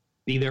 1,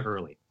 be there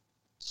early.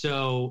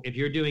 So if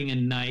you're doing a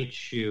night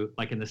shoot,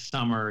 like in the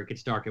summer, it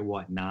gets dark at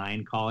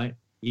 9, call it.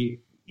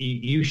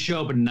 You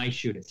show up at a night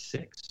shoot at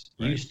 6.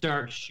 Right. You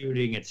start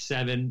shooting at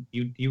 7.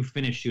 You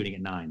finish shooting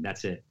at 9.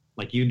 That's it.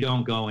 Like you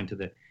don't go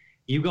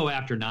you go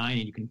after 9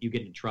 and you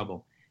get into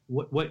trouble.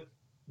 What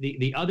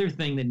the other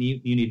thing that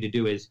you need to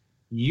do is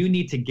you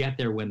need to get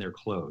there when they're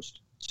closed.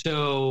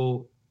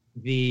 So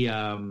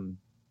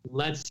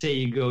let's say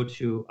you go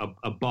to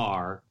a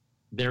bar,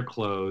 they're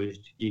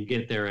closed. You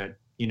get there at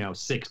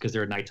 6 because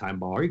they're a nighttime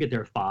bar. You get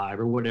there at 5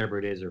 or whatever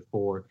it is, or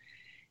 4.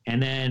 And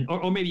then,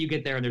 or maybe you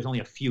get there and there's only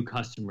a few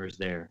customers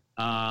there.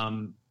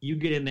 You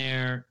get in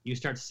there, you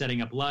start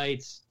setting up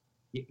lights.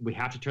 We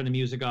have to turn the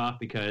music off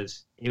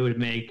because it would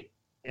make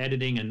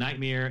editing a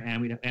nightmare,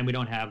 and we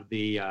don't have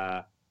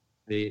the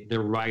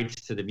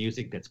rights to the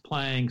music that's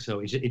playing, so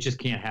it just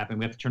can't happen.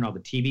 We have to turn all the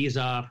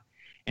TVs off,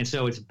 and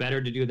so it's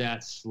better to do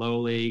that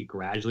slowly,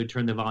 gradually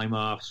turn the volume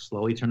off,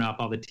 slowly turn off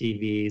all the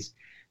TVs,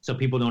 so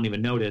people don't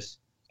even notice,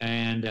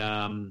 and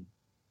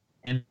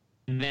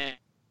then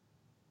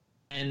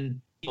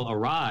people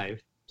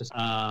arrive,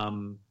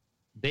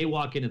 they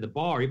walk into the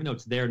bar, even though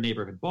it's their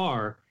neighborhood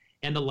bar,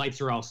 and the lights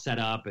are all set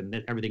up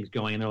and everything's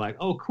going, and they're like,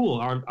 oh,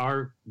 cool,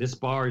 this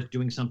bar is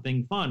doing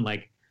something fun.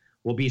 Like,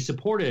 we'll be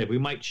supportive. We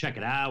might check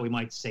it out. We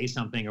might say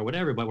something or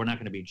whatever, but we're not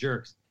going to be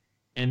jerks.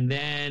 And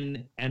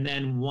then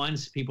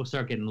once people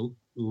start getting a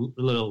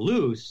little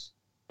loose,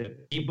 the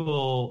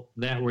people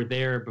that were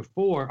there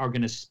before are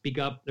going to speak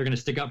up. They're going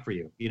to stick up for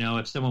you. You know,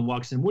 if someone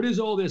walks in, what is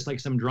all this? Like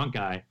some drunk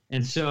guy.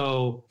 And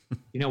so,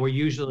 we're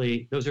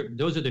usually, those are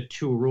the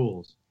two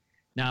rules.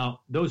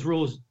 Now, those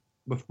rules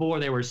before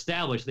they were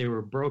established, they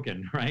were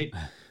broken, right?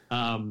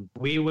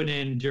 We went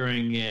in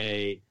during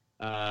a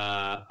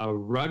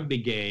rugby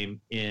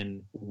game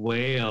in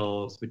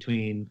Wales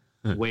between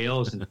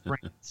Wales and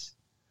France,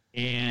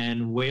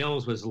 and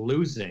Wales was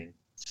losing.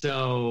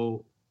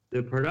 So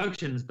the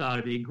productions thought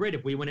it'd be great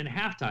if we went in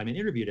halftime and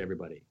interviewed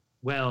everybody.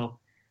 Well,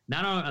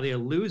 not only are they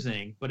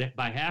losing, but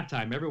by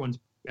halftime,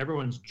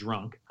 everyone's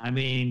drunk. I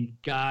mean,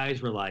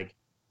 guys were like,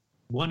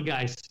 one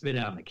guy spit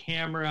out on the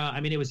camera. I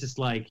mean, it was a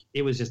mess.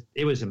 It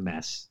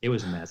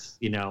was a mess,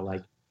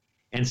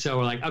 and so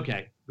we're like,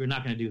 okay, we're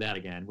not going to do that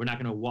again. We're not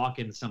going to walk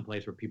into some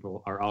place where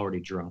people are already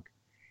drunk.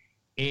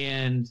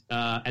 And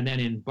then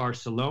in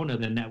Barcelona,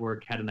 the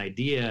network had an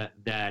idea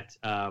that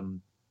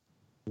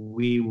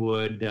we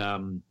would,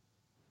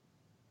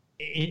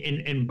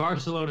 in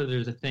Barcelona,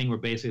 there's a thing where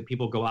basically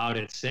people go out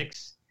at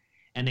 6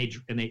 p.m.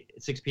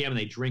 and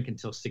they drink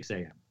until 6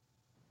 a.m.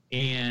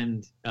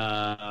 And,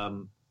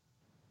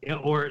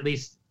 or at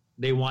least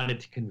they wanted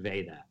to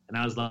convey that. And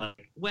I was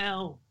like,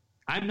 well,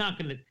 I'm not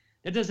going to,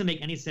 that doesn't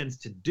make any sense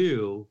to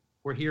do.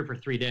 We're here for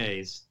 3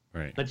 days.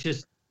 Right.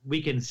 We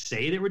can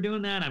say that we're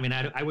doing that. I mean,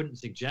 I wouldn't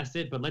suggest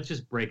it, but let's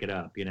just break it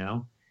up,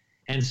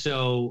 And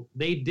so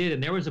they did.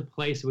 And there was a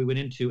place that we went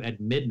into at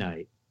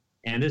midnight,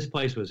 and this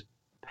place was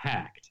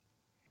packed.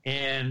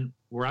 And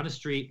we're on the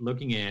street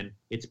looking in.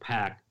 It's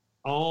packed.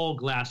 All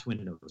glass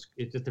windows.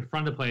 It's just the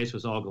front of the place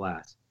was all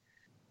glass,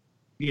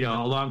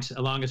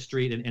 along a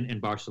street in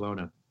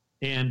Barcelona.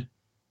 And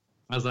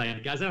I was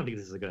like, guys, I don't think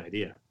this is a good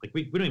idea. Like,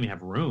 we don't even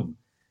have room.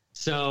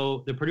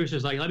 So the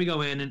producer's like, let me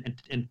go in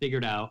and figure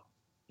it out.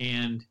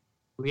 And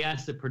we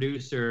asked the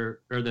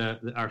producer or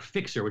our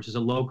fixer, which is a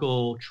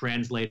local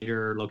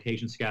translator,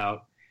 location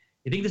scout,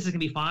 you think this is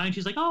going to be fine?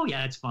 She's like, oh,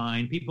 yeah, it's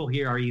fine. People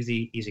here are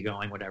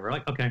easygoing, whatever.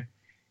 Like, okay.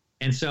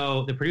 And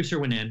so the producer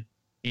went in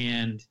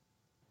and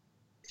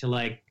to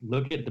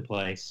look at the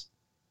place,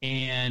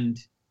 and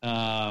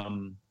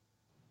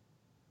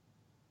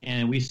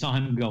we saw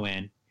him go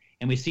in,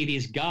 and we see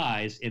these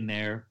guys in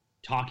there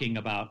talking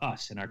about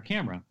us and our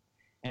camera.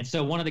 And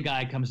so one of the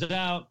guy comes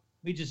out.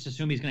 We just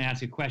assume he's going to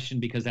ask a question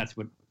because that's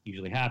what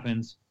usually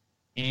happens.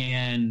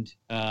 And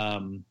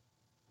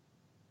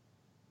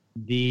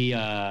he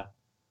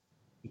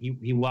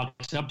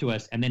walks up to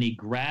us, and then he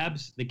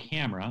grabs the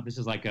camera. This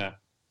is like a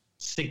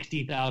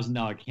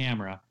 $60,000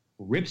 camera,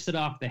 rips it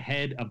off the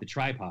head of the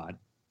tripod,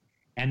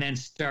 and then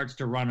starts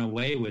to run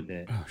away with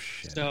it. Oh,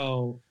 shit.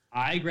 So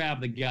I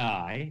grab the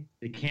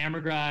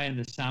camera guy and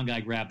the sound guy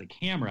grab the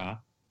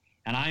camera,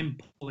 and I'm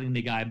pulling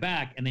the guy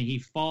back, and then he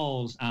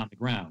falls on the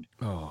ground.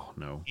 Oh,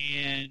 no.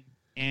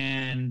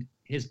 And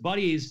his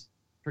buddies,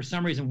 for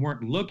some reason,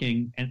 weren't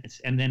looking,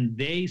 and then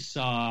they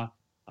saw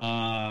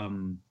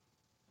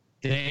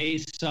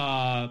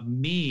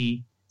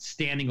me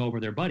standing over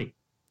their buddy.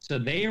 So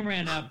they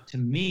ran up to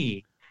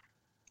me,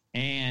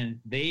 and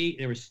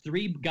there was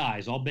 3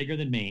 guys, all bigger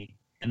than me,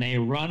 and they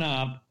run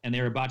up, and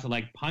they were about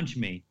to punch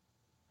me.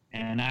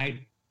 And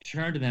I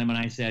turned to them and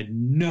I said,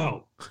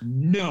 no,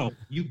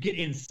 you get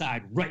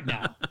inside right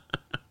now.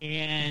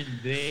 And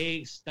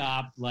they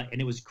stopped,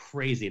 and it was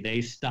crazy.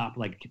 They stopped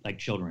like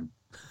children,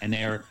 and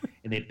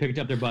they picked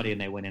up their buddy and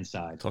they went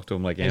inside. Talk to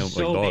them like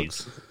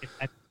dogs.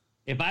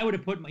 If I would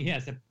have put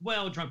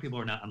drunk people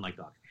are not unlike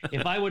dogs.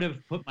 If I would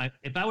have put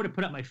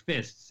up my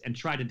fists and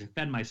tried to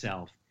defend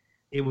myself,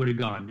 it would have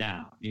gone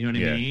down. You know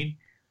what I mean?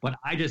 But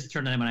I just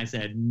turned to them and I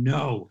said,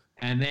 no.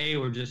 And they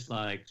were just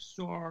like,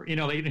 sorry.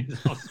 They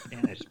didn't know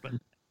Spanish.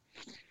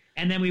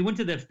 And then we went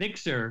to the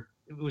fixer.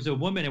 It was a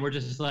woman, and we're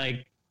just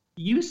like,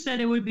 you said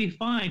it would be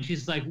fine.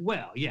 She's like,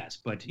 well, yes,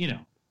 but,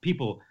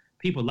 people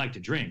like to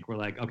drink. We're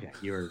like, okay,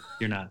 you're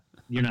not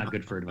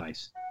good for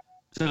advice.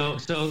 So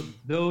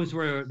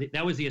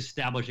that was the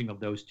establishing of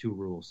those 2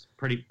 rules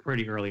pretty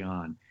early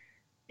on.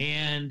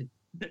 And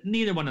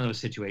neither one of those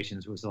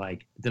situations was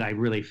like, did I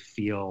really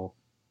feel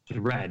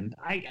threatened?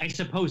 I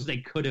suppose they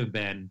could have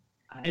been.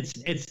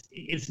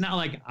 It's not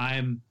like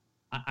I'm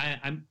I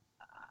don't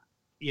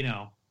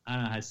know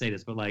how to say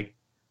this, but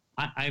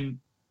I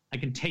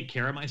can take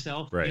care of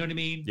myself. Right. You know what I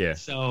mean? Yeah.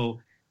 So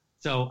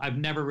I've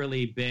never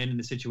really been in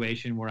a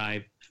situation where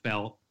I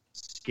felt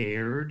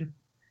scared,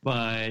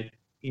 but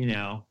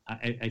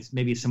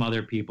maybe some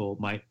other people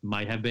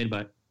might have been,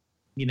 but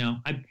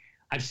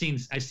I've seen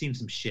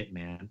some shit,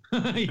 man.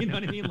 You know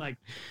what I mean?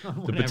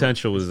 The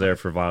potential was there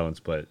for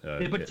violence, but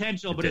the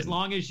potential. But didn't.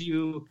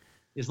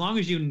 as long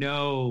as you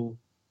know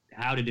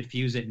how to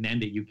diffuse it and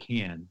end it, you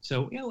can.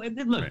 So look,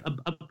 right.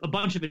 a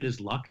bunch of it is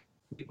luck.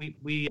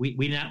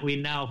 We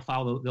now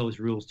follow those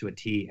rules to a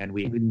T, and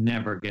we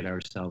never get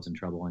ourselves in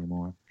trouble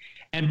anymore.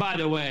 And by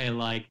the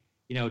way,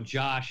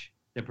 Josh,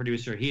 the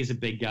producer, he's a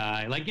big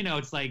guy.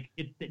 It's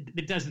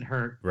it doesn't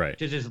hurt right.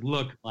 to just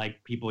look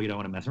like people you don't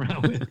want to mess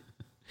around with.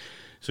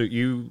 So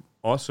you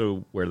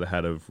also wear the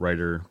hat of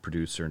writer,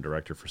 producer, and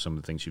director for some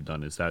of the things you've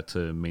done. Is that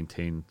to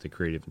maintain the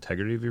creative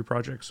integrity of your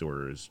projects,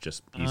 or is it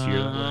just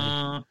easier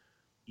that way?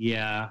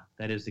 Yeah,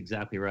 that is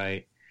exactly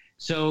right.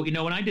 So,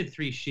 when I did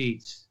 3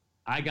 sheets,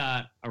 I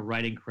got a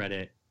writing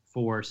credit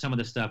for some of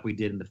the stuff we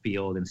did in the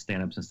field and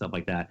stand-ups and stuff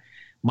like that.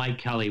 Mike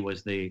Kelly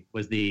was the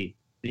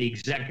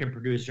executive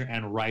producer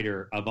and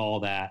writer of all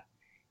that,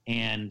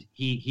 and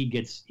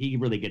he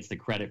really gets the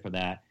credit for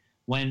that.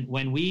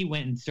 When we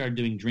went and started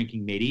doing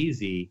Drinking Made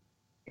Easy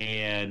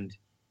and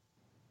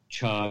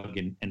Chug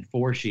and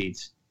 4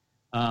 Sheets,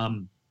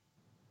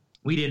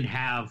 we didn't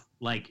have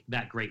like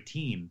that great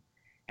team,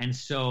 and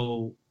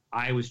so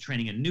I was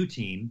training a new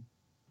team.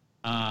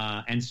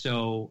 And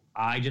so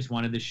I just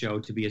wanted the show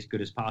to be as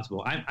good as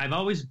possible. I've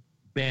always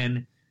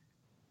been,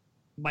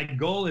 my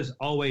goal is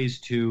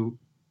always to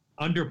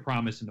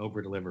underpromise and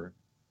overdeliver.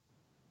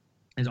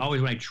 Is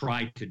always what I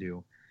try to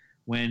do.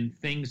 When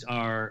things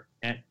are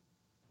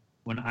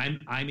when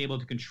I'm able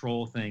to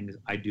control things,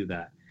 I do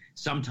that.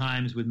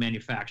 Sometimes with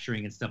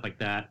manufacturing and stuff like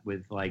that,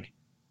 with like,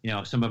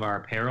 some of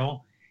our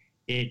apparel,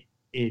 it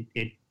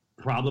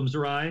problems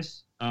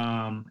arise,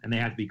 and they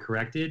have to be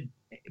corrected.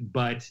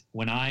 But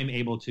when I'm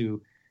able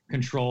to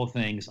control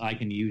things, I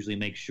can usually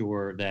make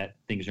sure that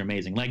things are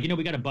amazing. Like,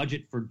 we got a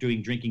budget for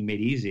doing Drinking Made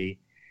Easy,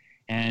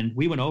 and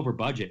we went over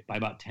budget by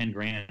about 10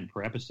 grand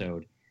per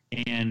episode.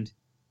 And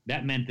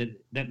that meant that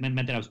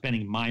I was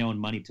spending my own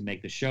money to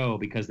make the show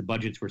because the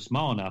budgets were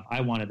small enough.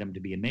 I wanted them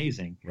to be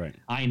amazing. Right.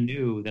 I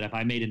knew that if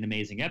I made an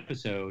amazing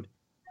episode,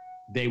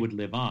 they would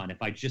live on.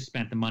 If I just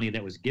spent the money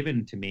that was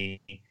given to me,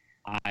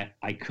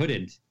 I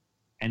couldn't.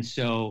 And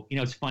so,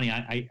 it's funny.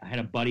 I had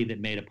a buddy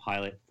that made a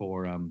pilot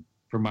for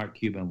Mark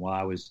Cuban while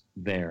I was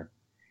there,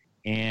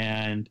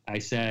 and I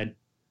said,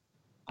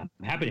 "I'm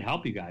happy to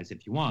help you guys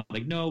if you want."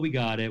 Like, no, we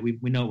got it. We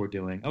know what we're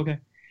doing. Okay.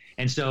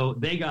 And so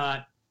they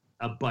got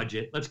a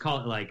budget. Let's call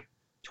it like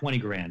 20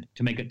 grand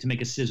to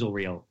make a sizzle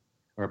reel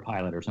or a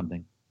pilot or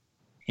something,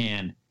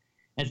 and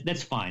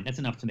that's fine. That's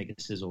enough to make a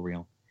sizzle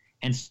reel.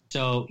 And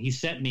so he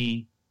sent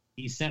me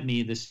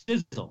the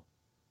sizzle.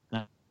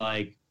 And I'm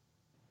like,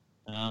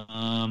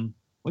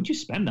 what'd you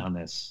spend on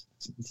this?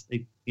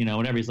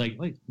 Whatever. He's like,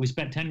 wait, we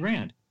spent 10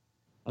 grand.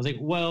 I was like,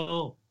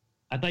 well,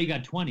 I thought you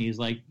got 20. He's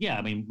like, yeah,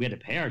 I mean, we had to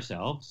pay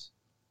ourselves.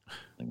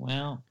 Like,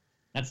 well,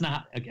 that's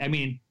not, I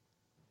mean,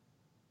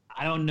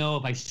 I don't know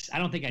if I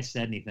don't think I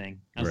said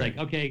anything. I was Right.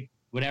 like, okay,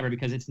 whatever,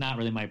 because it's not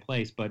really my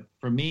place. But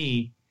for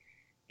me,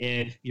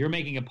 if you're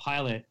making a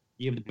pilot,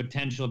 you have the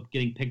potential of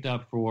getting picked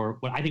up for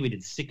what I think we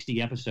did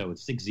 60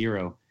 episodes, 60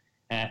 for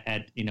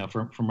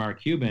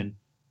Mark Cuban.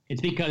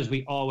 It's because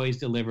we always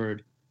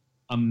delivered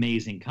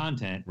amazing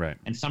content. Right.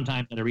 And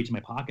sometimes I reach in my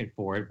pocket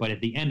for it. But at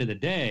the end of the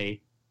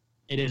day,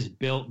 it has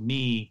built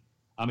me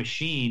a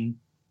machine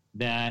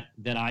that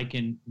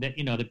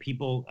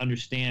people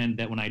understand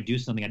that when I do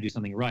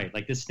something right.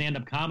 Like this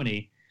stand-up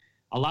comedy,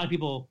 a lot of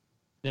people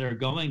that are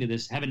going to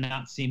this haven't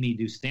not seen me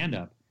do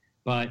stand-up,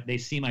 but they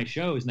see my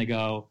shows and they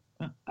go,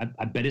 huh,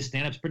 I bet his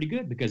stand-up's pretty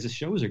good because his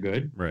shows are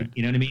good. Right.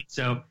 You know what I mean?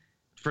 So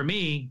for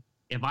me,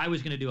 if I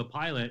was going to do a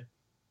pilot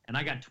and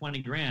I got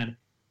 20 grand,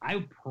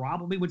 I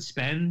probably would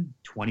spend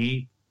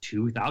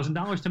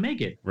 $22,000 to make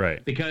it.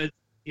 Right. Because,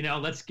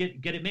 let's get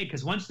it made.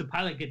 Because once the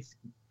pilot gets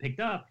picked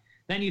up,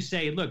 then you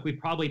say, look, we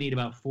probably need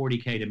about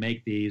 40K to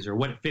make these, or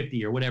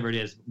 50 or whatever it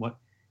is,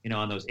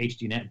 on those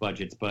HDNet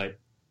budgets. But,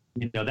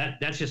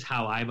 that's just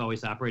how I've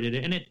always operated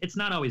it. And it's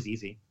not always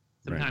easy.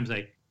 Sometimes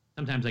I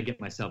get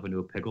myself into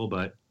a pickle,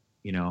 but,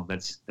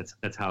 that's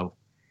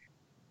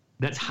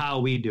how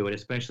we do it,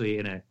 especially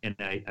in a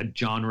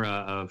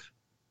genre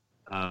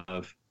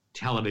of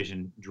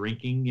television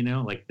drinking,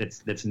 like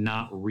that's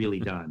not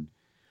really done.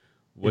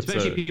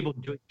 Especially people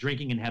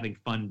drinking and having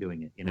fun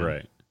doing it,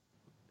 Right.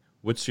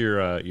 What's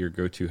your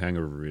go-to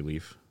hangover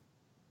relief?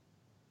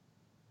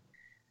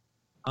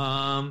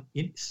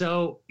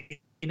 So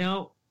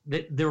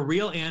the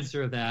real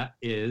answer of that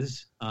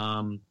is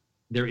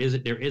there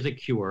is a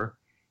cure,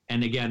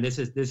 and again, this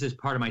is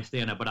part of my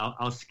stand-up, but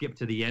I'll skip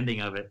to the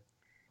ending of it.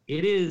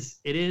 It is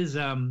a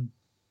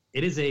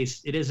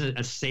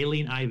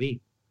saline IV.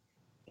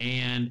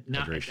 And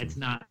it's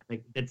not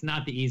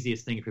the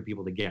easiest thing for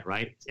people to get,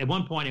 right? At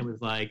one point, it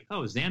was like,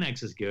 oh,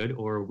 Xanax is good,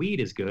 or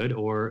weed is good,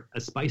 or a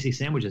spicy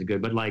sandwich is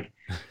good. But like,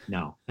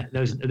 no,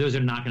 those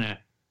are not going to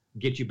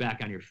get you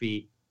back on your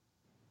feet.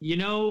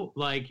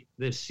 Like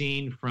the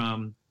scene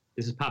from,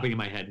 this is popping in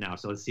my head now,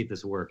 so let's see if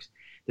this works.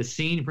 The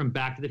scene from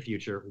Back to the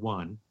Future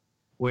 1,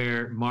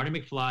 where Marty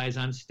McFly is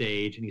on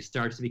stage and he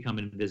starts to become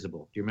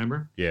invisible. Do you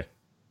remember? Yeah.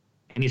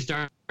 And he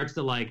starts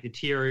to like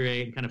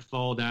deteriorate and kind of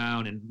fall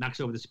down and knocks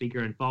over the speaker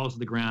and falls to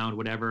the ground,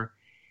 whatever.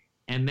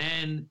 And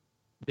then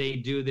they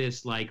do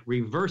this like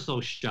reversal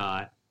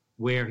shot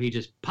where he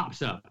just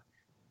pops up.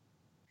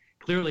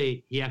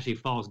 Clearly, he actually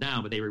falls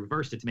down, but they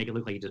reversed it to make it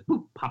look like he just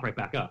pop right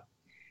back up,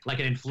 like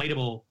an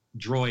inflatable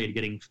droid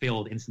getting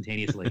filled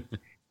instantaneously.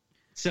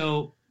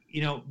 So,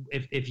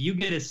 if you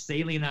get a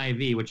saline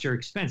IV, which are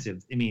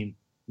expensive, I mean,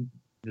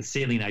 the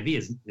saline IV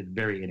is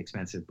very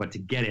inexpensive, but to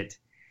get it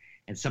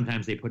and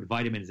sometimes they put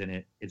vitamins in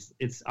it.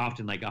 It's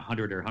often like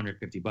 $100 or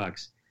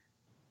 $150.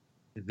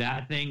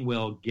 That thing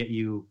will get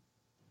you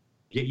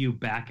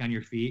back on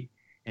your feet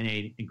in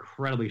an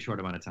incredibly short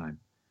amount of time.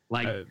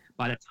 Like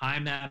by the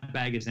time that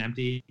bag is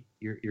empty,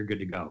 you're good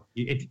to go.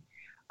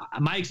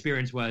 My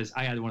experience was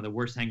I had one of the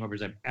worst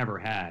hangovers I've ever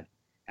had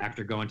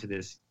after going to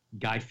this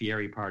Guy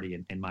Fieri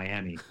party in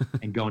Miami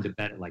and going to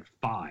bed at like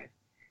 5.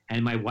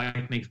 And my wife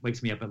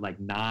wakes me up at like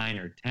 9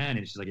 or 10,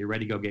 and she's like, "You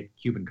ready to go get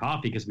Cuban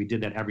coffee?" Because we did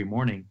that every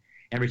morning.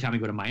 Every time we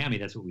go to Miami,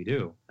 that's what we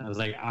do. I was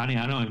like, "Honey,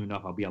 I don't even know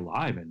if I'll be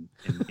alive in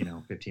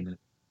 15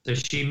 minutes." So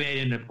she made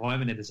an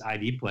appointment at this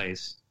IV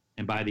place,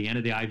 and by the end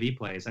of the IV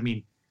place, I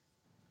mean,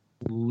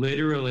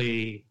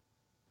 literally,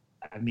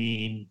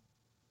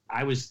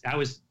 I was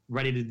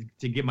ready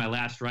to give my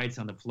last rites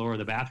on the floor of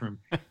the bathroom,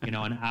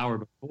 an hour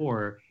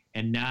before,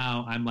 and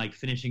now I'm like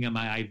finishing up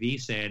my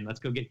IV, saying, "Let's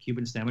go get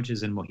Cuban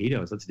sandwiches and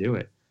mojitos. Let's do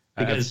it."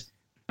 Because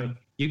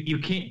you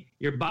can't,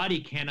 your body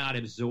cannot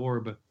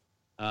absorb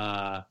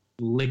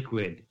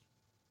liquid.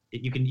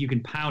 You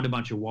can pound a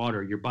bunch of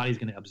water. Your body's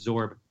going to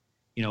absorb,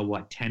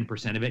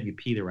 10% of it, and you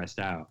pee the rest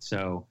out.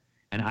 So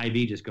an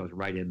IV just goes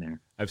right in there.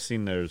 I've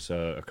seen there's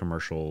a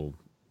commercial,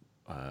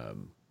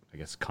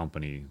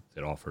 company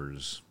that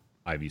offers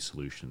IV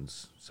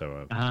solutions.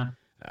 So,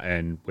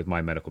 and with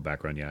my medical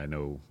background, I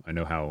know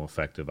how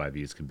effective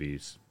IVs can be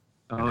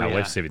and how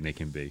life-saving they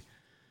can be.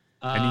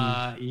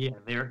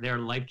 They're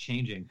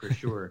life-changing for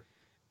sure.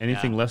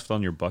 Anything left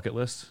on your bucket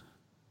list,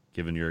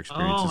 given your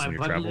experiences and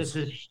your travels? My bucket list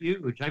is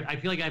huge. I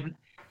feel like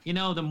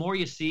the more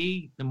you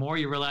see, the more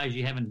you realize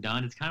you haven't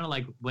done. It's kind of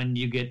like when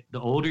the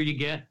older you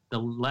get, the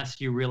less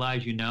you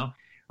realize you know.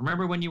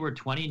 Remember when you were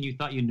 20 and you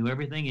thought you knew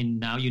everything, and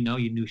now you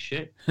knew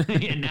shit?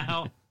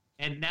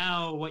 and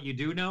now what you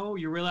do know,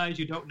 you realize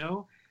you don't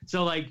know.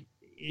 So like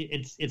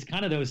it's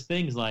kind of those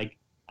things. Like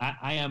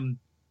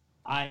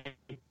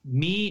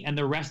me and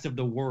the rest of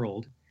the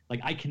world, like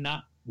I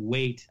cannot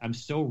wait. I'm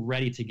so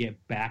ready to get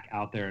back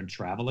out there and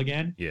travel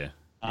again. Yeah.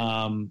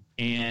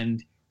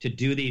 And to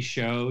do these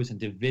shows and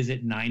to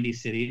visit 90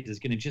 cities is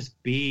going to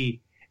just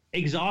be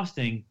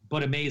exhausting,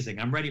 but amazing.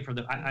 I'm ready for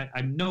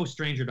I'm no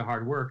stranger to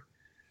hard work,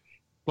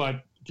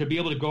 but to be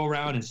able to go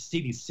around and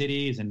see these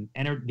cities and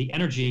the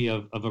energy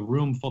of a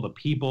room full of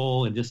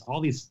people and just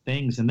all these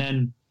things. And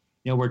then,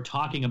 we're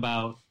talking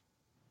about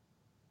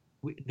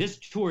this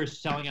tour is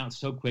selling out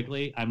so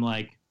quickly. I'm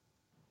like,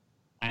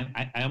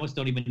 I almost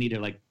don't even need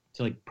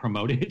to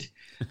promote it,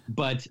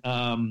 but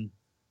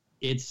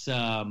it's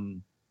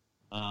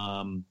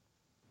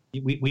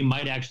we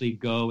might actually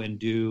go and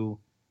do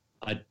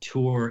a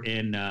tour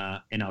in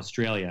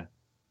Australia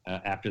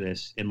after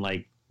this in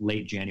like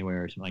late January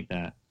or something like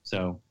that.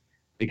 So,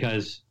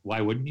 because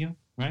why wouldn't you,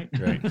 right?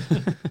 Right.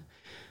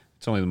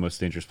 It's only the most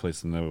dangerous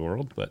place in the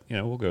world, but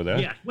we'll go there.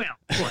 Yeah, well,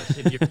 of course.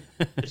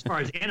 As far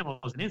as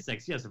animals and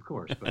insects, yes, of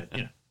course. But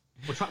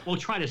we'll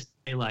try to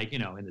stay like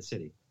in the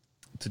city.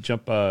 To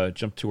jump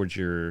towards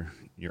your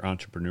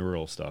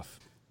entrepreneurial stuff,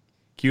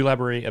 can you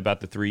elaborate about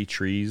the 3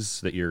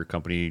 trees that your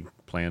company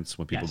plants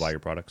when people buy your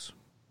products?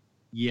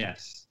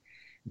 Yes,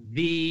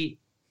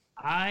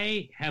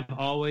 I have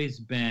always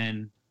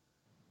been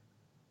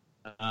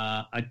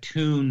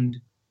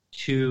attuned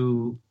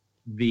to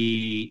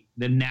the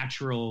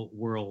natural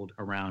world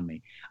around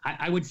me.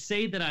 I would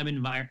say that I'm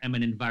an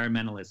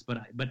environmentalist,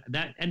 but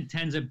that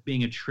tends up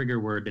being a trigger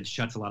word that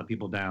shuts a lot of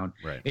people down.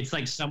 Right. It's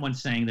like someone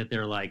saying that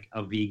they're like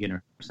a vegan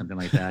or something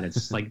like that.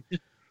 It's like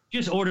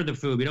just order the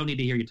food. We don't need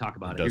to hear you talk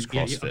about it. Does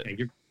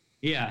CrossFit?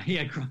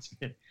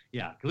 CrossFit.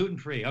 Yeah, gluten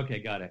free. Okay,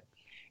 got it.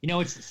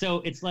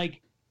 It's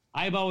like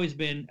I've always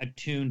been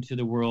attuned to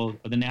the world,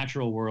 the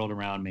natural world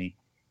around me,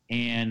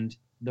 and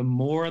the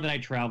more that I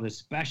travel,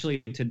 especially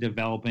to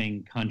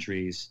developing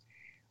countries,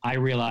 I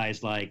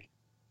realize like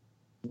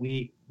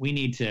things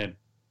need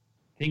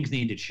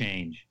to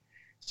change.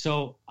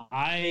 So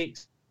I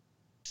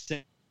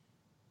said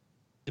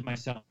to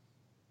myself,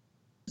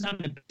 I'm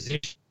in a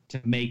position to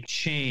make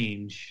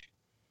change.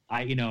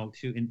 In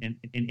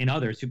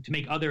others, to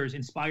make others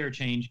inspire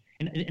change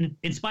and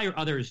inspire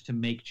others to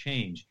make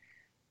change.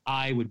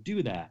 I would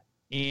do that.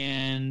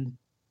 And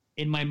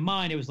in my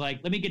mind, it was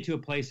like, let me get to a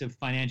place of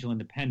financial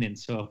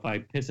independence. So if I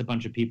piss a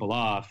bunch of people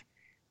off,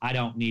 I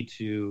don't need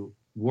to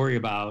worry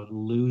about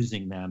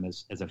losing them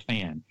as a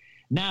fan.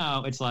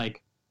 Now it's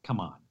like,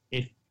 come on,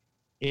 if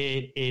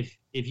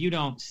you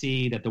don't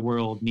see that the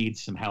world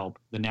needs some help,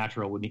 the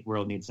natural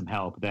world needs some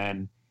help,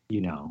 then we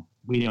don't.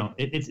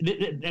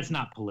 That's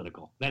not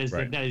political. That is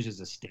right. That is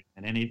just a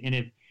statement. And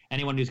if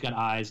anyone who's got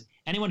eyes,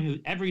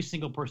 every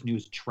single person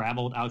who's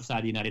traveled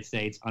outside the United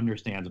States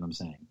understands what I'm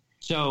saying.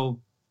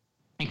 So.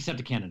 Except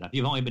to Canada. If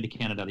you've only been to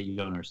Canada, that you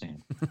don't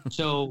understand.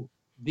 So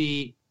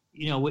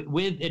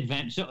with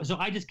advent. So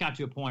I just got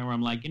to a point where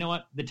I'm like, you know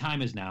what? The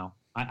time is now.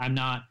 I'm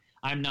not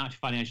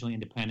financially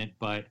independent,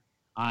 but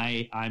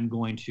I'm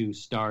going to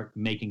start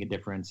making a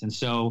difference. And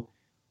so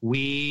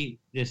we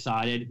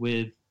decided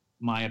with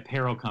my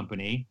apparel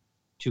company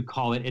to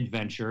call it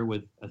Adventure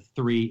with a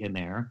 3 in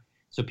there,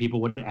 So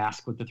people would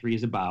ask what the 3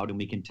 is about, and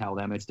we can tell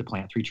them it's to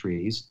plant 3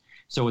 trees.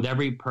 So with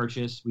every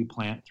purchase, we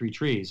plant 3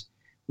 trees.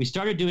 We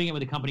started doing it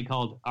with a company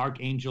called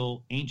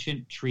Archangel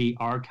Ancient Tree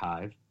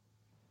Archive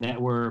that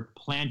were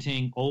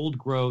planting old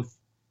growth,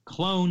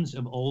 clones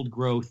of old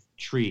growth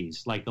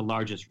trees, like the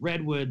largest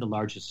redwood, the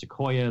largest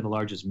sequoia, the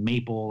largest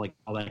maple, like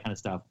all that kind of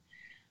stuff.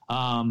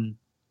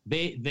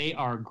 They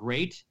are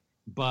great,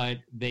 but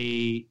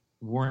they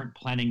weren't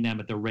planting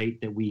them at the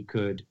rate that we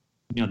could,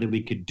 that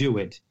we could do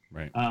it.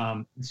 Right.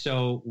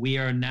 So we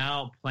are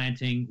now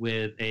planting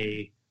with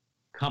a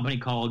company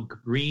called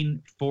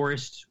Green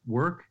Forest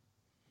Work,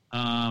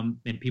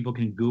 and people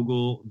can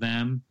Google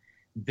them.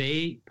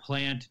 They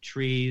plant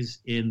trees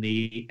in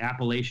the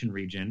Appalachian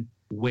region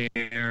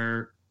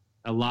where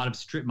a lot of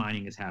strip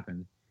mining has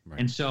happened. Right.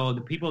 And so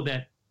the people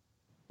that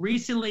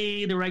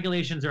recently, the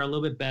regulations are a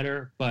little bit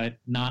better, but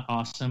not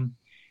awesome.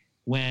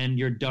 When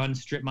you're done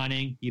strip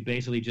mining, you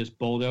basically just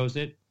bulldoze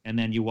it and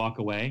then you walk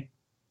away.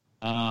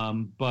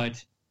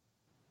 But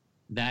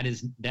that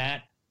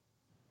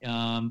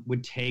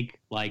would take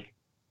like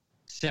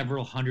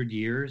several hundred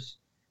years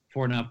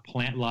for enough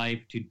plant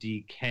life to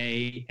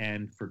decay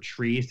and for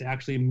trees to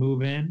actually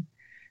move in.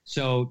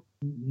 So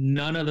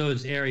none of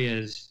those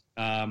areas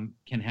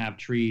can have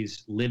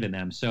trees live in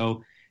them.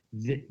 So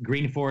the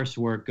Green Forest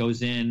Work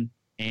goes in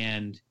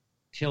and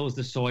tills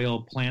the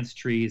soil, plants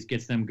trees,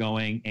 gets them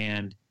going,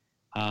 and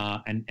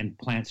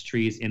plants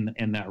trees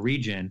in that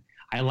region.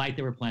 I like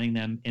that we're planting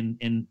them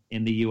in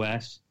the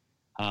U.S.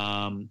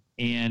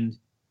 And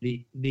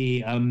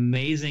the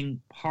amazing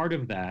part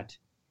of that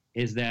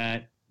is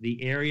that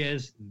the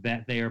areas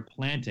that they are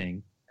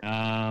planting,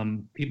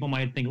 people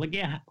might think, like,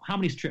 yeah, how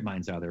many strip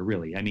mines are there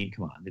really? I mean,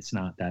 come on, it's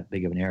not that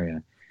big of an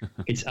area.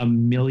 It's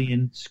 1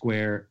 million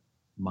square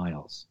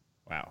miles.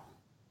 Wow.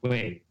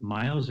 Wait,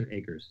 miles or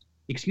acres?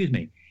 Excuse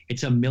me.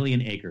 It's 1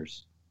 million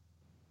acres.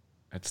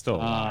 That's still a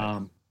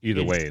lot.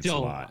 Either way, it's a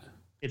lot.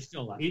 It's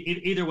still a lot.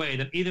 Either way,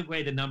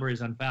 the number is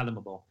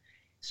unfathomable.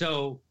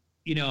 So,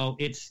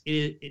 it's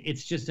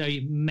just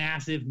a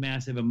massive,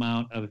 massive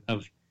amount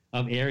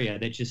of area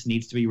that just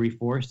needs to be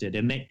reforested.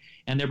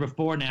 And their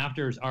before and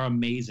afters are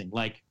amazing.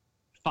 Like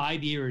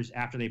 5 years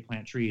after they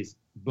plant trees,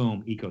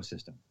 boom,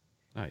 ecosystem.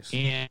 Nice.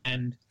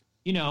 And,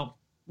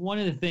 one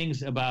of the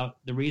things about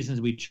the reasons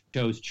we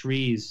chose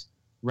trees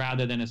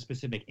rather than a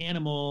specific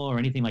animal or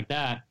anything like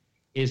that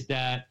is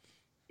that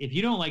if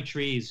you don't like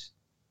trees,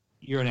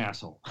 you're an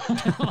asshole.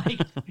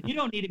 Like, you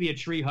don't need to be a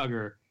tree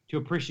hugger to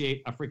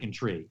appreciate a freaking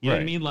tree. You know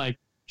what I mean? Like,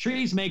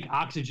 trees make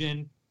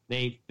oxygen.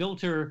 They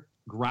filter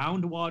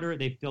groundwater.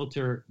 They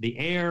filter the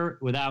air.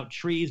 Without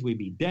trees, we'd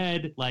be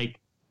dead. Like,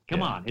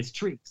 come on, it's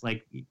trees.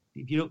 Like,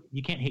 if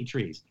you can't hate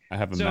trees. I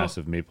have a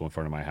massive maple in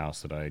front of my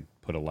house that I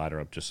put a ladder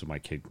up just so my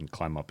kid can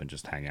climb up and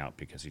just hang out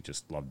because he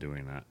just loved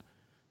doing that.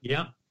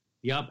 Yep.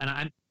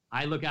 And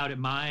I look out at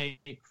my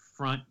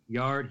front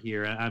yard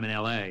here. I'm in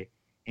LA,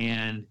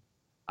 and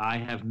I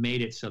have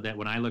made it so that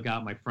when I look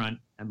out my front,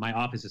 and my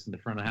office is in the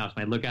front of the house,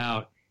 when I look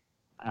out,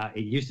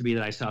 it used to be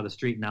that I saw the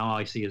street. Now all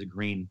I see is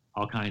green,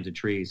 all kinds of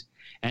trees.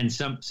 And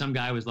some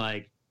guy was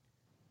like,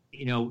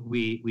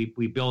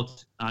 we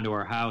built onto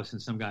our house,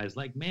 and some guy's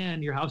like,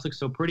 man, your house looks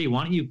so pretty.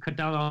 Why don't you cut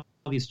down all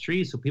these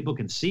trees so people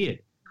can see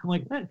it? I'm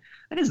like, that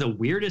is the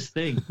weirdest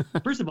thing.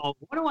 First of all,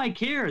 what do I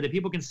care that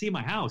people can see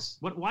my house?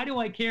 Why do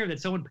I care that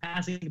someone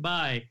passing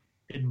by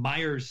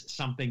admires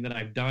something that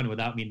I've done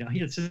without me knowing?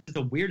 It's just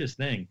the weirdest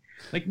thing.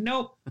 Like,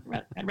 nope,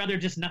 I'd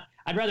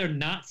rather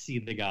not see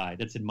the guy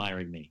that's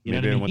admiring me.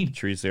 Maybe I want the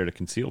trees there to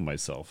conceal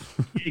myself.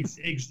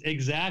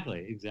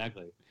 Exactly.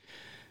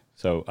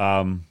 So,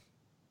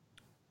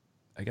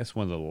 I guess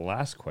one of the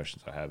last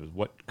questions I have is,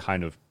 what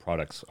kind of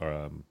products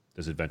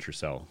does Adventure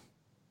sell?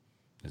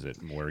 Is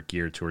it more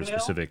geared towards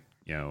specific,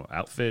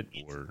 outfit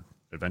or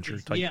adventure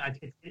type? Yeah,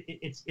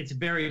 it's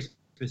very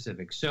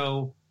specific.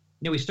 So,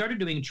 we started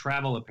doing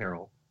travel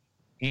apparel,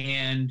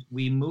 and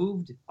we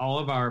moved all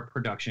of our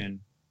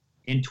production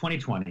in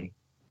 2020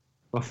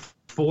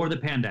 before the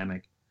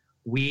pandemic.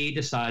 We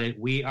decided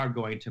we are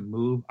going to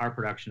move our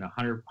production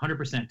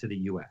 100% to the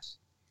U.S.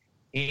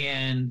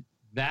 And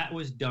that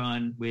was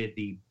done with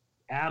the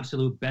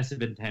absolute best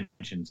of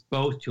intentions,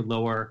 both to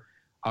lower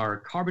our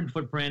carbon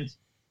footprint,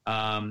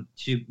 to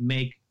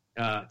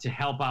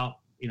help out,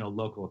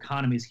 local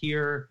economies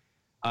here,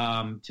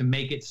 to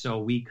make it so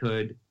we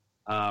could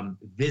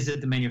visit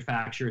the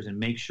manufacturers and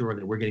make sure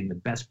that we're getting the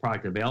best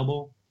product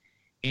available.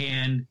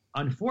 And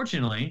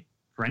unfortunately,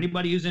 for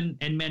anybody who's in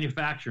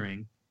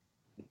manufacturing,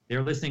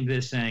 they're listening to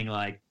this saying,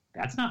 like,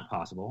 that's not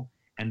possible.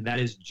 And that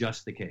is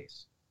just the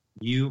case.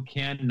 You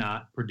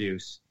cannot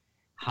produce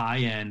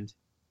high-end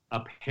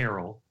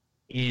apparel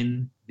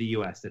in the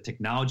U.S. The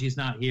technology is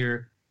not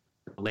here.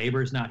 The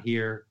labor is not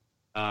here.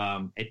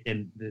 And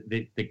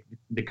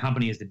the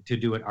companies to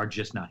do it are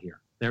just not here.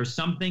 There are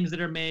some things that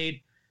are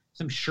made,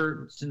 some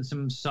shirts and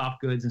some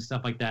soft goods and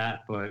stuff like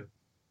that, but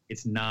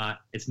it's not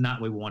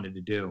what we wanted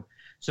to do.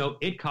 So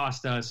it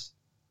cost us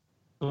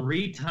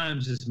 3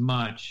 times as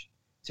much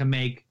to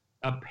make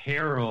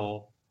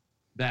apparel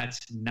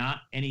that's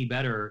not any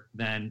better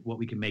than what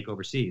we can make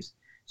overseas.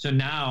 So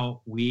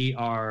now we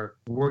are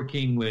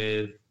working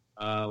with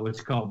what's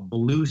called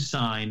Blue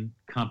Sign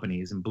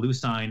companies, and Blue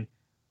Sign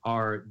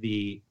are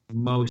the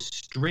most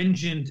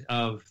stringent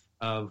of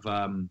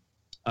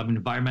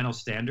environmental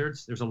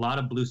standards. There's a lot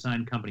of Blue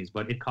Sign companies,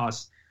 but it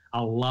costs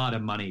a lot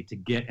of money to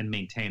get and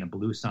maintain a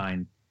Blue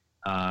Sign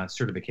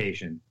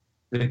certification.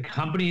 The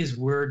companies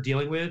we're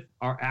dealing with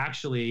are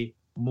actually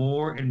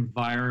more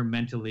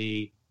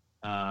environmentally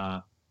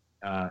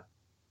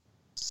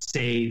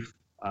safe,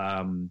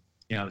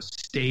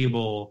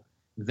 stable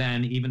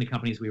than even the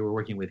companies we were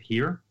working with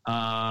here.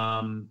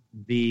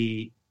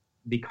 The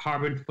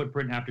carbon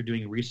footprint, after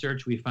doing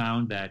research, we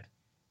found that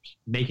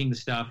making the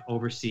stuff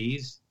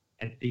overseas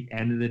at the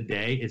end of the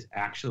day is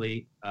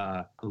actually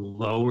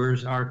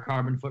lowers our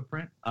carbon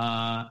footprint.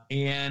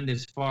 And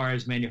as far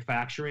as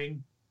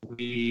manufacturing,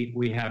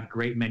 we have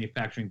great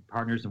manufacturing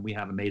partners, and we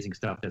have amazing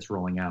stuff that's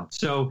rolling out.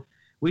 So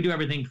we do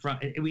everything from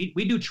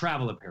we do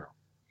travel apparel.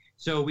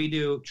 So we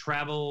do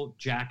travel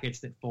jackets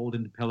that fold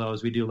into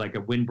pillows. We do like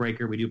a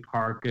windbreaker. We do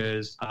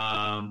parkas.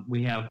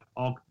 We have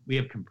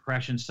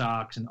compression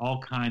socks and all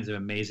kinds of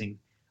amazing,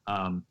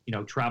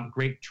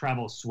 great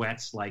travel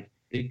sweats, like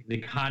the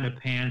kind of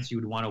pants you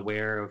would want to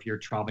wear if you're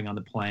traveling on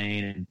the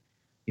plane and,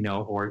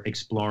 or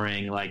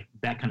exploring, like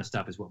that kind of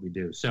stuff is what we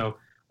do. So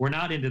we're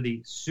not into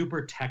the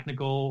super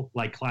technical,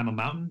 like climb a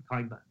mountain,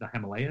 like the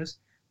Himalayas,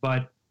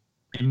 but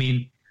I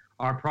mean,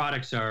 our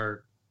products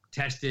are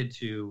tested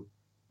to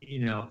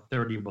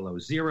 30 below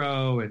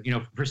zero, and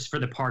for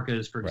the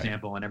parkas, for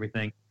example, and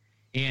everything.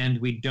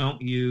 And we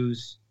don't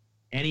use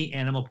any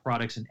animal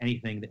products in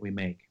anything that we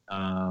make.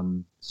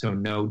 So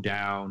no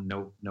down,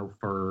 no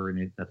fur,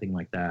 and nothing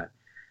like that.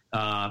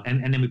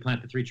 And then we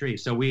plant the 3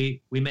 trees. So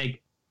we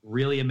make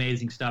really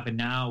amazing stuff. And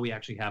now we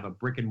actually have a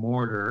brick and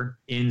mortar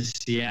in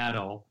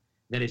Seattle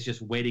that is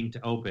just waiting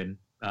to open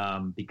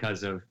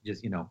because of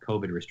just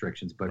COVID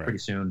restrictions. But pretty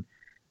soon,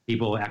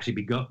 people will actually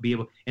be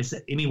able.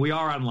 We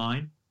are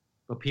online,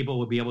 but people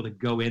will be able to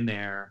go in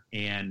there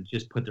and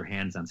just put their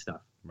hands on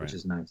stuff, which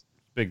is nice.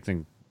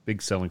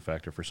 Big selling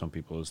factor for some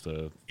people is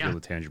to feel the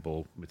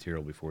tangible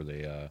material before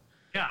they.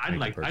 I'd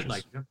like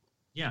to.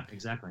 Yeah,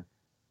 exactly.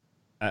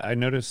 I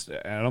noticed.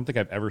 I don't think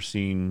I've ever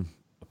seen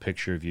a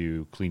picture of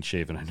you clean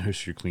shaven. I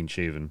noticed you're clean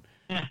shaven.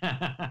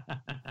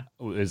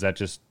 Is that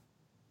just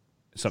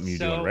something you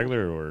do on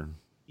regular, or?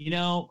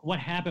 What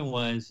happened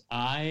was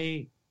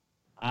I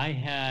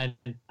have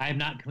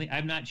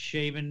not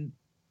shaven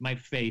my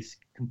face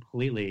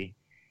completely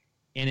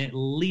in at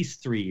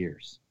least 3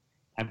 years.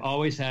 I've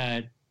always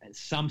had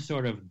some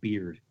sort of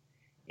beard,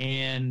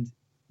 and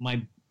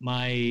my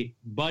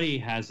buddy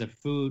has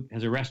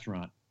a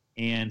restaurant,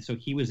 and so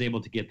he was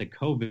able to get the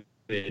COVID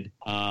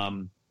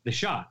the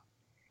shot,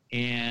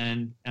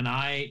 and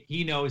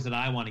he knows that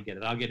I want to get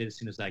it. I'll get it as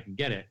soon as I can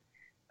get it.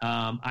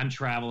 I'm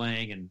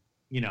traveling, and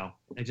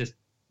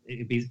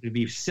it'd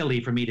be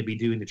silly for me to be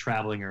doing the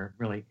traveling or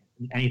really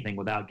anything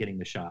without getting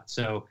the shot.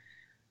 So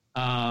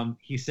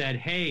he said,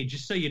 "Hey,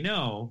 just so you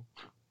know,"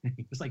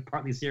 he was like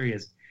partly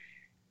serious.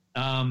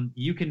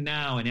 You can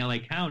now in LA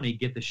County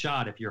get the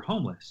shot if you're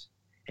homeless,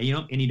 and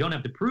you don't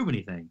have to prove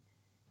anything.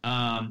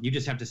 You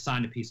just have to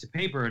sign a piece of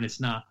paper, and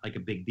it's not like a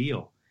big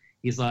deal.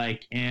 He's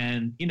like,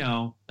 and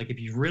like if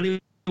you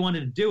really wanted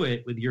to do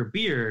it with your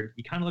beard,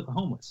 you kind of look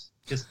homeless.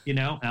 Just And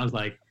I was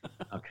like,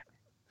 okay,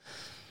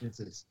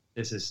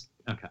 this is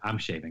okay. I'm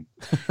shaving.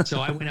 So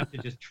I went up to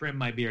just trim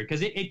my beard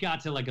because it got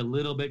to like a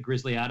little bit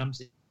Grizzly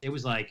Adams. It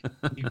was like,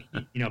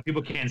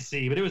 people can't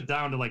see, but it was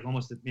down to like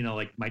almost,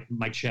 like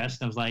my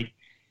chest. And I was like,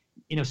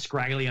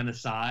 scraggly on the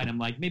side. I'm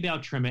like, maybe I'll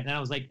trim it. And I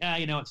was like,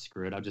 what?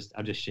 Screw it. I'll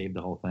just shave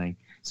the whole thing.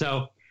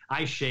 So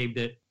I shaved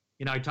it.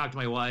 I talked to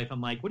my wife. I'm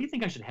like, what do you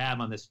think I should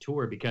have on this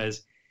tour?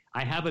 Because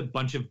I have a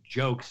bunch of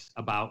jokes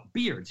about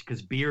beards,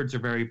 because beards are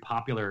very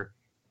popular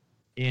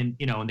in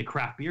the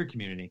craft beer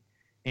community.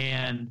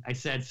 And I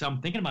said, so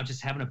I'm thinking about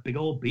just having a big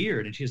old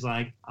beard. And she's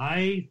like,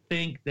 I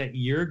think that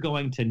you're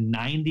going to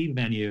 90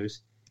 venues.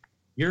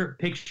 Your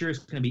picture is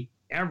going to be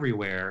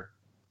everywhere.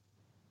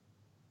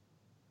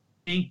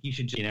 I think you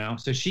should,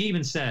 So she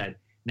even said,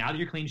 now that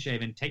you're clean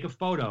shaven, take a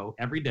photo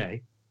every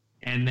day.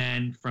 And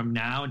then from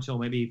now until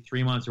maybe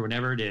 3 months or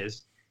whatever it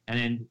is, and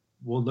then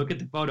we'll look at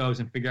the photos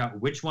and figure out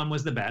which one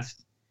was the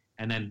best.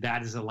 And then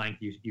that is the length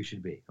you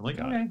should be. I'm like,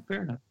 okay,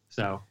 fair enough.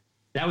 So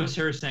that was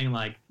her saying,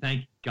 like,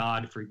 thank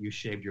God for you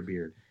shaved your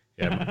beard.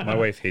 Yeah, my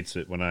wife hates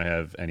it when I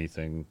have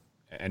anything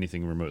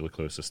remotely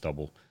close to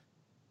stubble.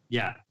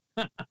 Yeah.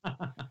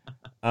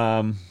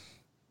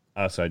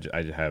 So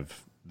I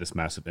have this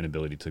massive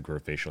inability to grow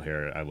facial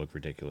hair. I look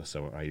ridiculous,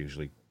 so I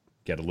usually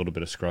get a little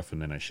bit of scruff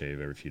and then I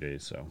shave every few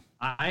days. So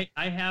I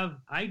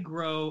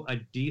grow a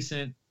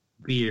decent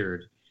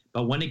beard,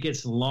 but when it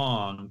gets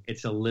long,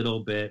 it's a little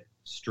bit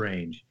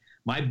strange.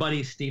 My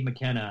buddy Steve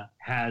McKenna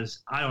has,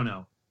 I don't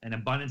know, an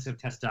abundance of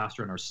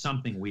testosterone or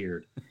something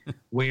weird,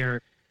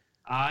 where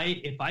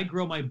if I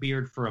grow my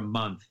beard for a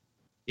month,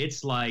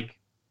 it's like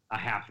a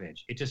half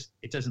inch.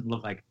 It doesn't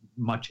look like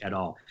much at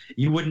all.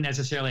 You wouldn't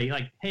necessarily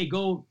like, hey,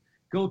 go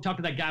go talk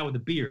to that guy with the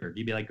beard.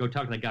 You'd be like, go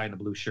talk to that guy in the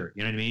blue shirt.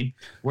 You know what I mean?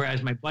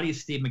 Whereas my buddy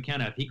Steve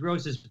McKenna, if he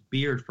grows his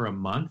beard for a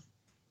month,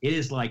 it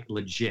is like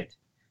legit.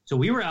 So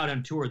we were out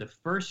on tour, the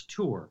first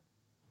tour,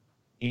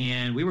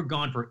 and we were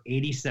gone for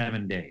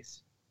 87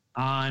 days.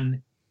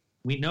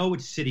 We know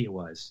which city it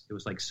was. It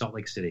was like Salt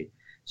Lake City.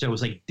 So it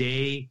was like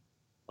day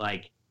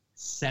like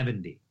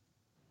 70.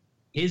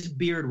 His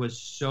beard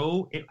was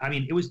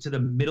it was to the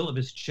middle of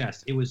his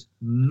chest. It was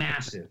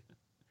massive.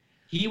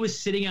 He was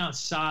sitting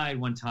outside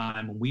one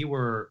time when we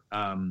were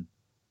at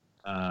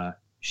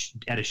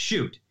a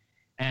shoot,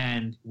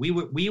 and we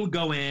would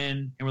go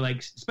in, and we're like,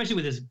 especially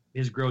with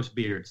his gross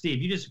beard,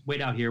 Steve, you just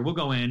wait out here. We'll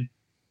go in,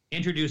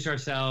 introduce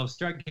ourselves,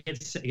 start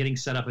getting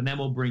set up, and then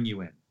we'll bring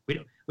you in.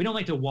 We don't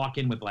like to walk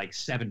in with like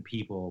 7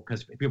 people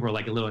because people are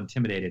like a little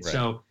intimidated. Right.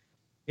 So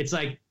it's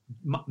like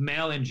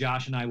Mel and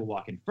Josh and I will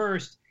walk in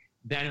first.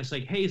 Then it's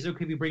like, hey, is it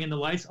okay if we bring in the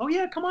lights? Oh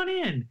yeah, come on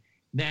in.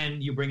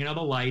 Then you bring in all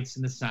the lights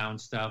and the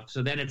sound stuff.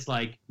 So then it's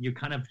like you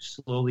kind of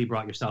slowly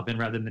brought yourself in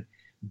rather than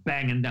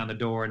banging down the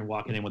door and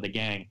walking in with a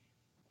gang.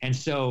 And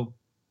so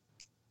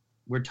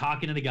we're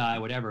talking to the guy,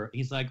 whatever.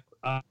 He's like,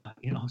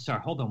 sorry,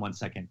 hold on one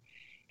second.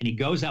 And he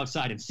goes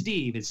outside, and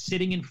Steve is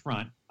sitting in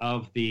front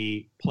of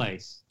the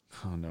place.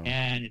 Oh, no.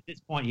 And at this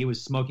point, he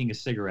was smoking a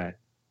cigarette.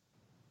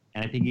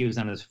 And I think he was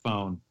on his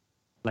phone,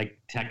 like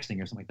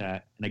texting or something like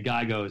that. And the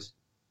guy goes,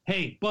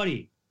 hey,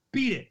 buddy,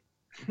 beat it.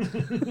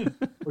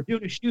 We're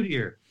doing a shoot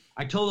here.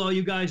 I told all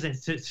you guys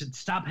that to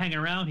stop hanging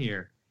around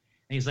here.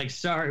 And he's like,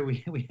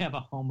 sorry, we have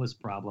a homeless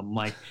problem. I'm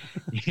like,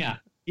 yeah,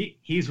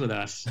 he's with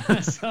us.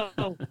 So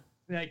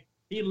like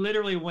he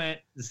literally went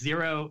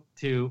 0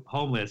 to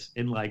homeless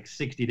in like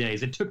 60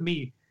 days. It took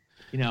me,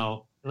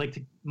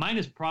 mine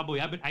is probably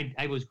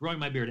I was growing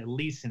my beard at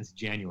least since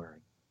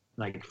January,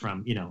 like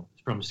from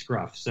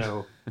scruff.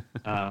 So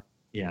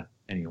yeah.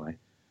 Anyway.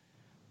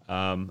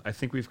 I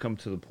think we've come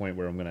to the point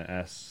where I'm going to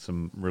ask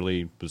some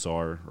really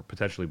bizarre or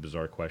potentially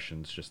bizarre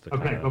questions just to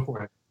kind go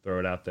for it. Throw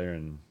it out there,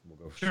 and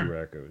we'll go see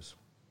where it goes.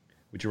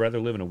 Would you rather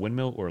live in a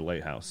windmill or a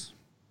lighthouse?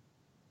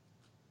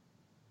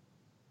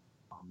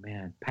 Oh,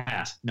 man.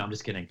 Pass. No, I'm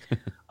just kidding.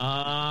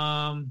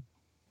 I'm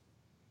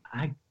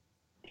going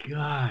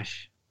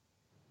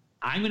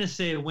to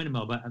say a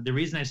windmill, but the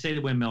reason I say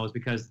the windmill is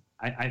because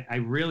I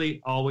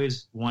really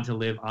always want to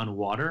live on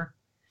water.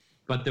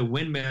 But the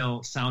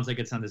windmill sounds like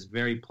it's on this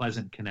very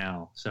pleasant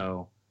canal,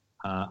 so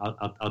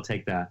I'll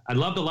take that. I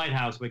love the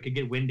lighthouse, but it could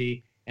get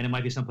windy, and it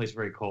might be someplace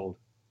very cold.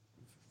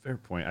 Fair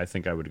point. I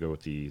think I would go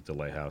with the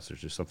lighthouse.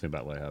 There's just something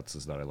about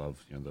lighthouses that I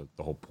love.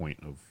 The whole point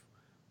of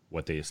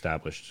what they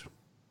established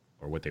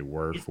or what they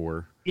were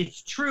for.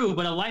 It's true,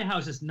 but a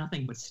lighthouse is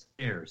nothing but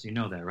stairs. You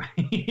know that, right?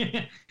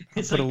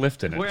 It's put a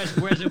lift in it. Whereas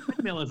a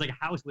windmill is like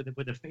a house with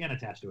a fan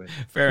attached to it.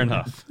 Fair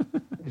enough.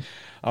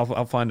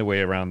 I'll find a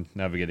way around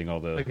navigating all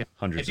the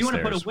hundreds of stairs. If you want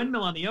to put a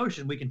windmill on the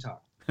ocean, we can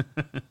talk.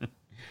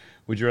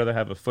 Would you rather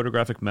have a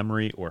photographic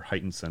memory or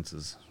heightened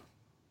senses?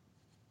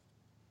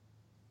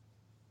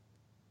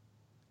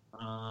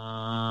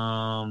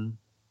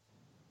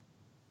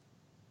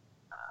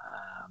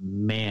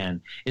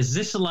 Man, is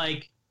this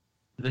like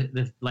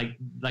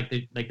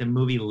the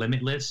movie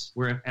Limitless,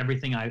 where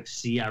everything I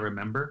see I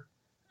remember?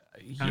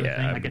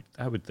 Yeah,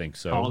 I would think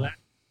so. All that?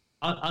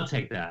 I'll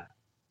take that.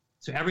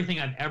 So everything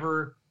I've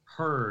ever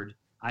heard,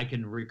 I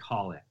can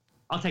recall it.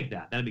 I'll take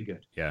that. That'd be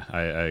good. Yeah,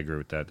 I agree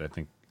with that. I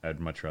think I'd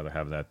much rather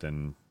have that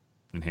than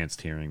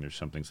enhanced hearing. There's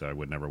some things that I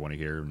would never want to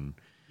hear. And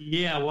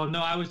yeah, well,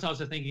 no, I was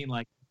also thinking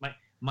like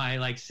my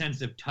like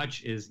sense of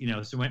touch is,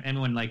 so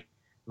when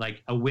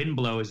like a wind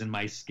blows and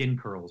my skin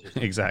curls or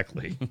something.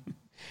 Exactly.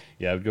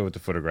 Yeah, I would go with the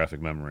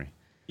photographic memory.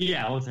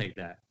 Yeah, I'll take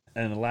that.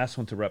 And the last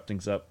one to wrap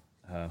things up,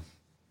 where'd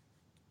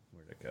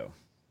it go?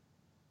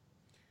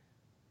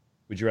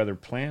 Would you rather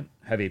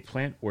have a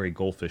plant or a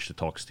goldfish that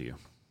talks to you?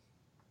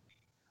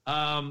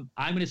 I'm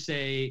going to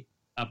say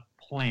a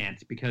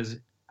plant, because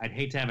I'd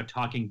hate to have a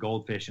talking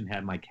goldfish and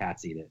have my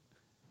cats eat it.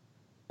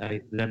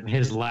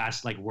 His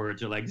last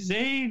words are like,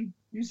 Zane,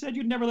 you said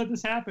you'd never let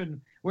this happen.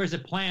 Whereas a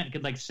plant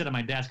could sit on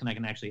my desk and I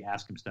can actually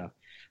ask him stuff.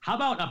 How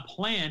about a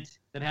plant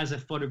that has a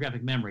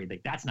photographic memory?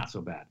 That's not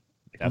so bad.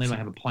 I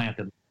have a plant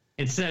that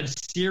instead of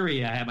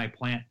Siri, I have my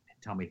plant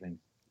tell me things.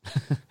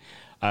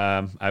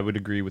 I would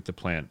agree with the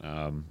plant.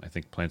 I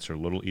think plants are a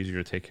little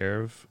easier to take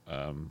care of,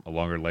 a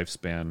longer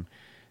lifespan,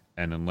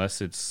 and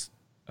unless it's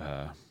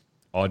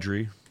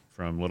Audrey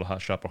from Little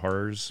Hot Shop of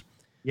Horrors,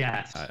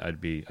 yes, I'd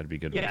be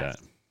good with that.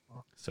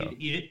 So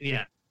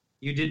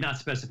you did not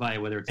specify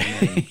whether it's a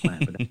man or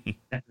plant,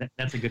 but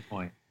that's a good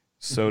point.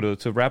 So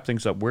to wrap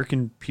things up, where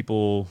can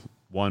people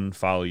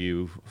follow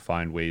you,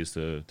 find ways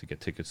to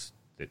get tickets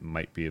that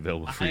might be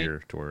available for your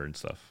tour and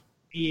stuff?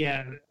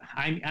 Yeah,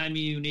 I'm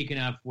unique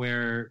enough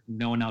where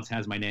no one else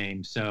has my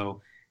name.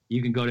 So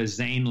you can go to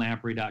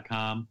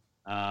zanelamprey.com.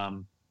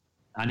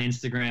 On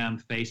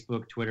Instagram,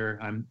 Facebook, Twitter,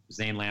 I'm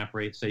Zane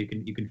Lamprey. So you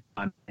can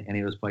find any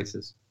of those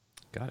places.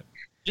 Got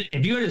it.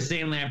 If you go to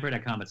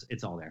zanelamprey.com,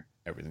 it's all there.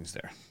 Everything's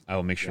there. I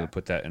will make sure to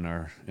put that in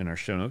our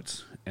show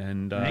notes.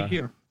 And thank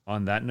you.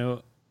 On that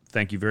note,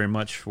 thank you very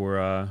much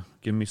for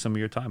giving me some of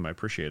your time. I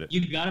appreciate it.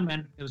 You got it,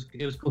 man. It was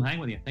cool hanging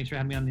with you. Thanks for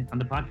having me on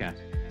the podcast.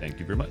 Thank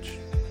you very much.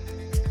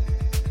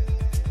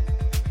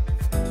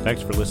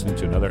 Thanks for listening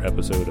to another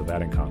episode of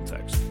Adding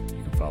Context.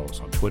 You can follow us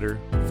on Twitter,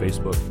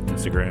 Facebook,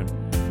 Instagram,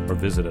 or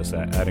visit us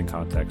at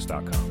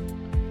addingcontext.com.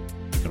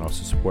 You can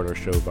also support our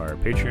show via our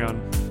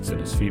Patreon,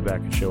 send us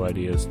feedback and show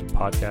ideas to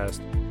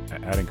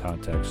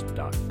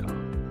podcast@addingcontext.com.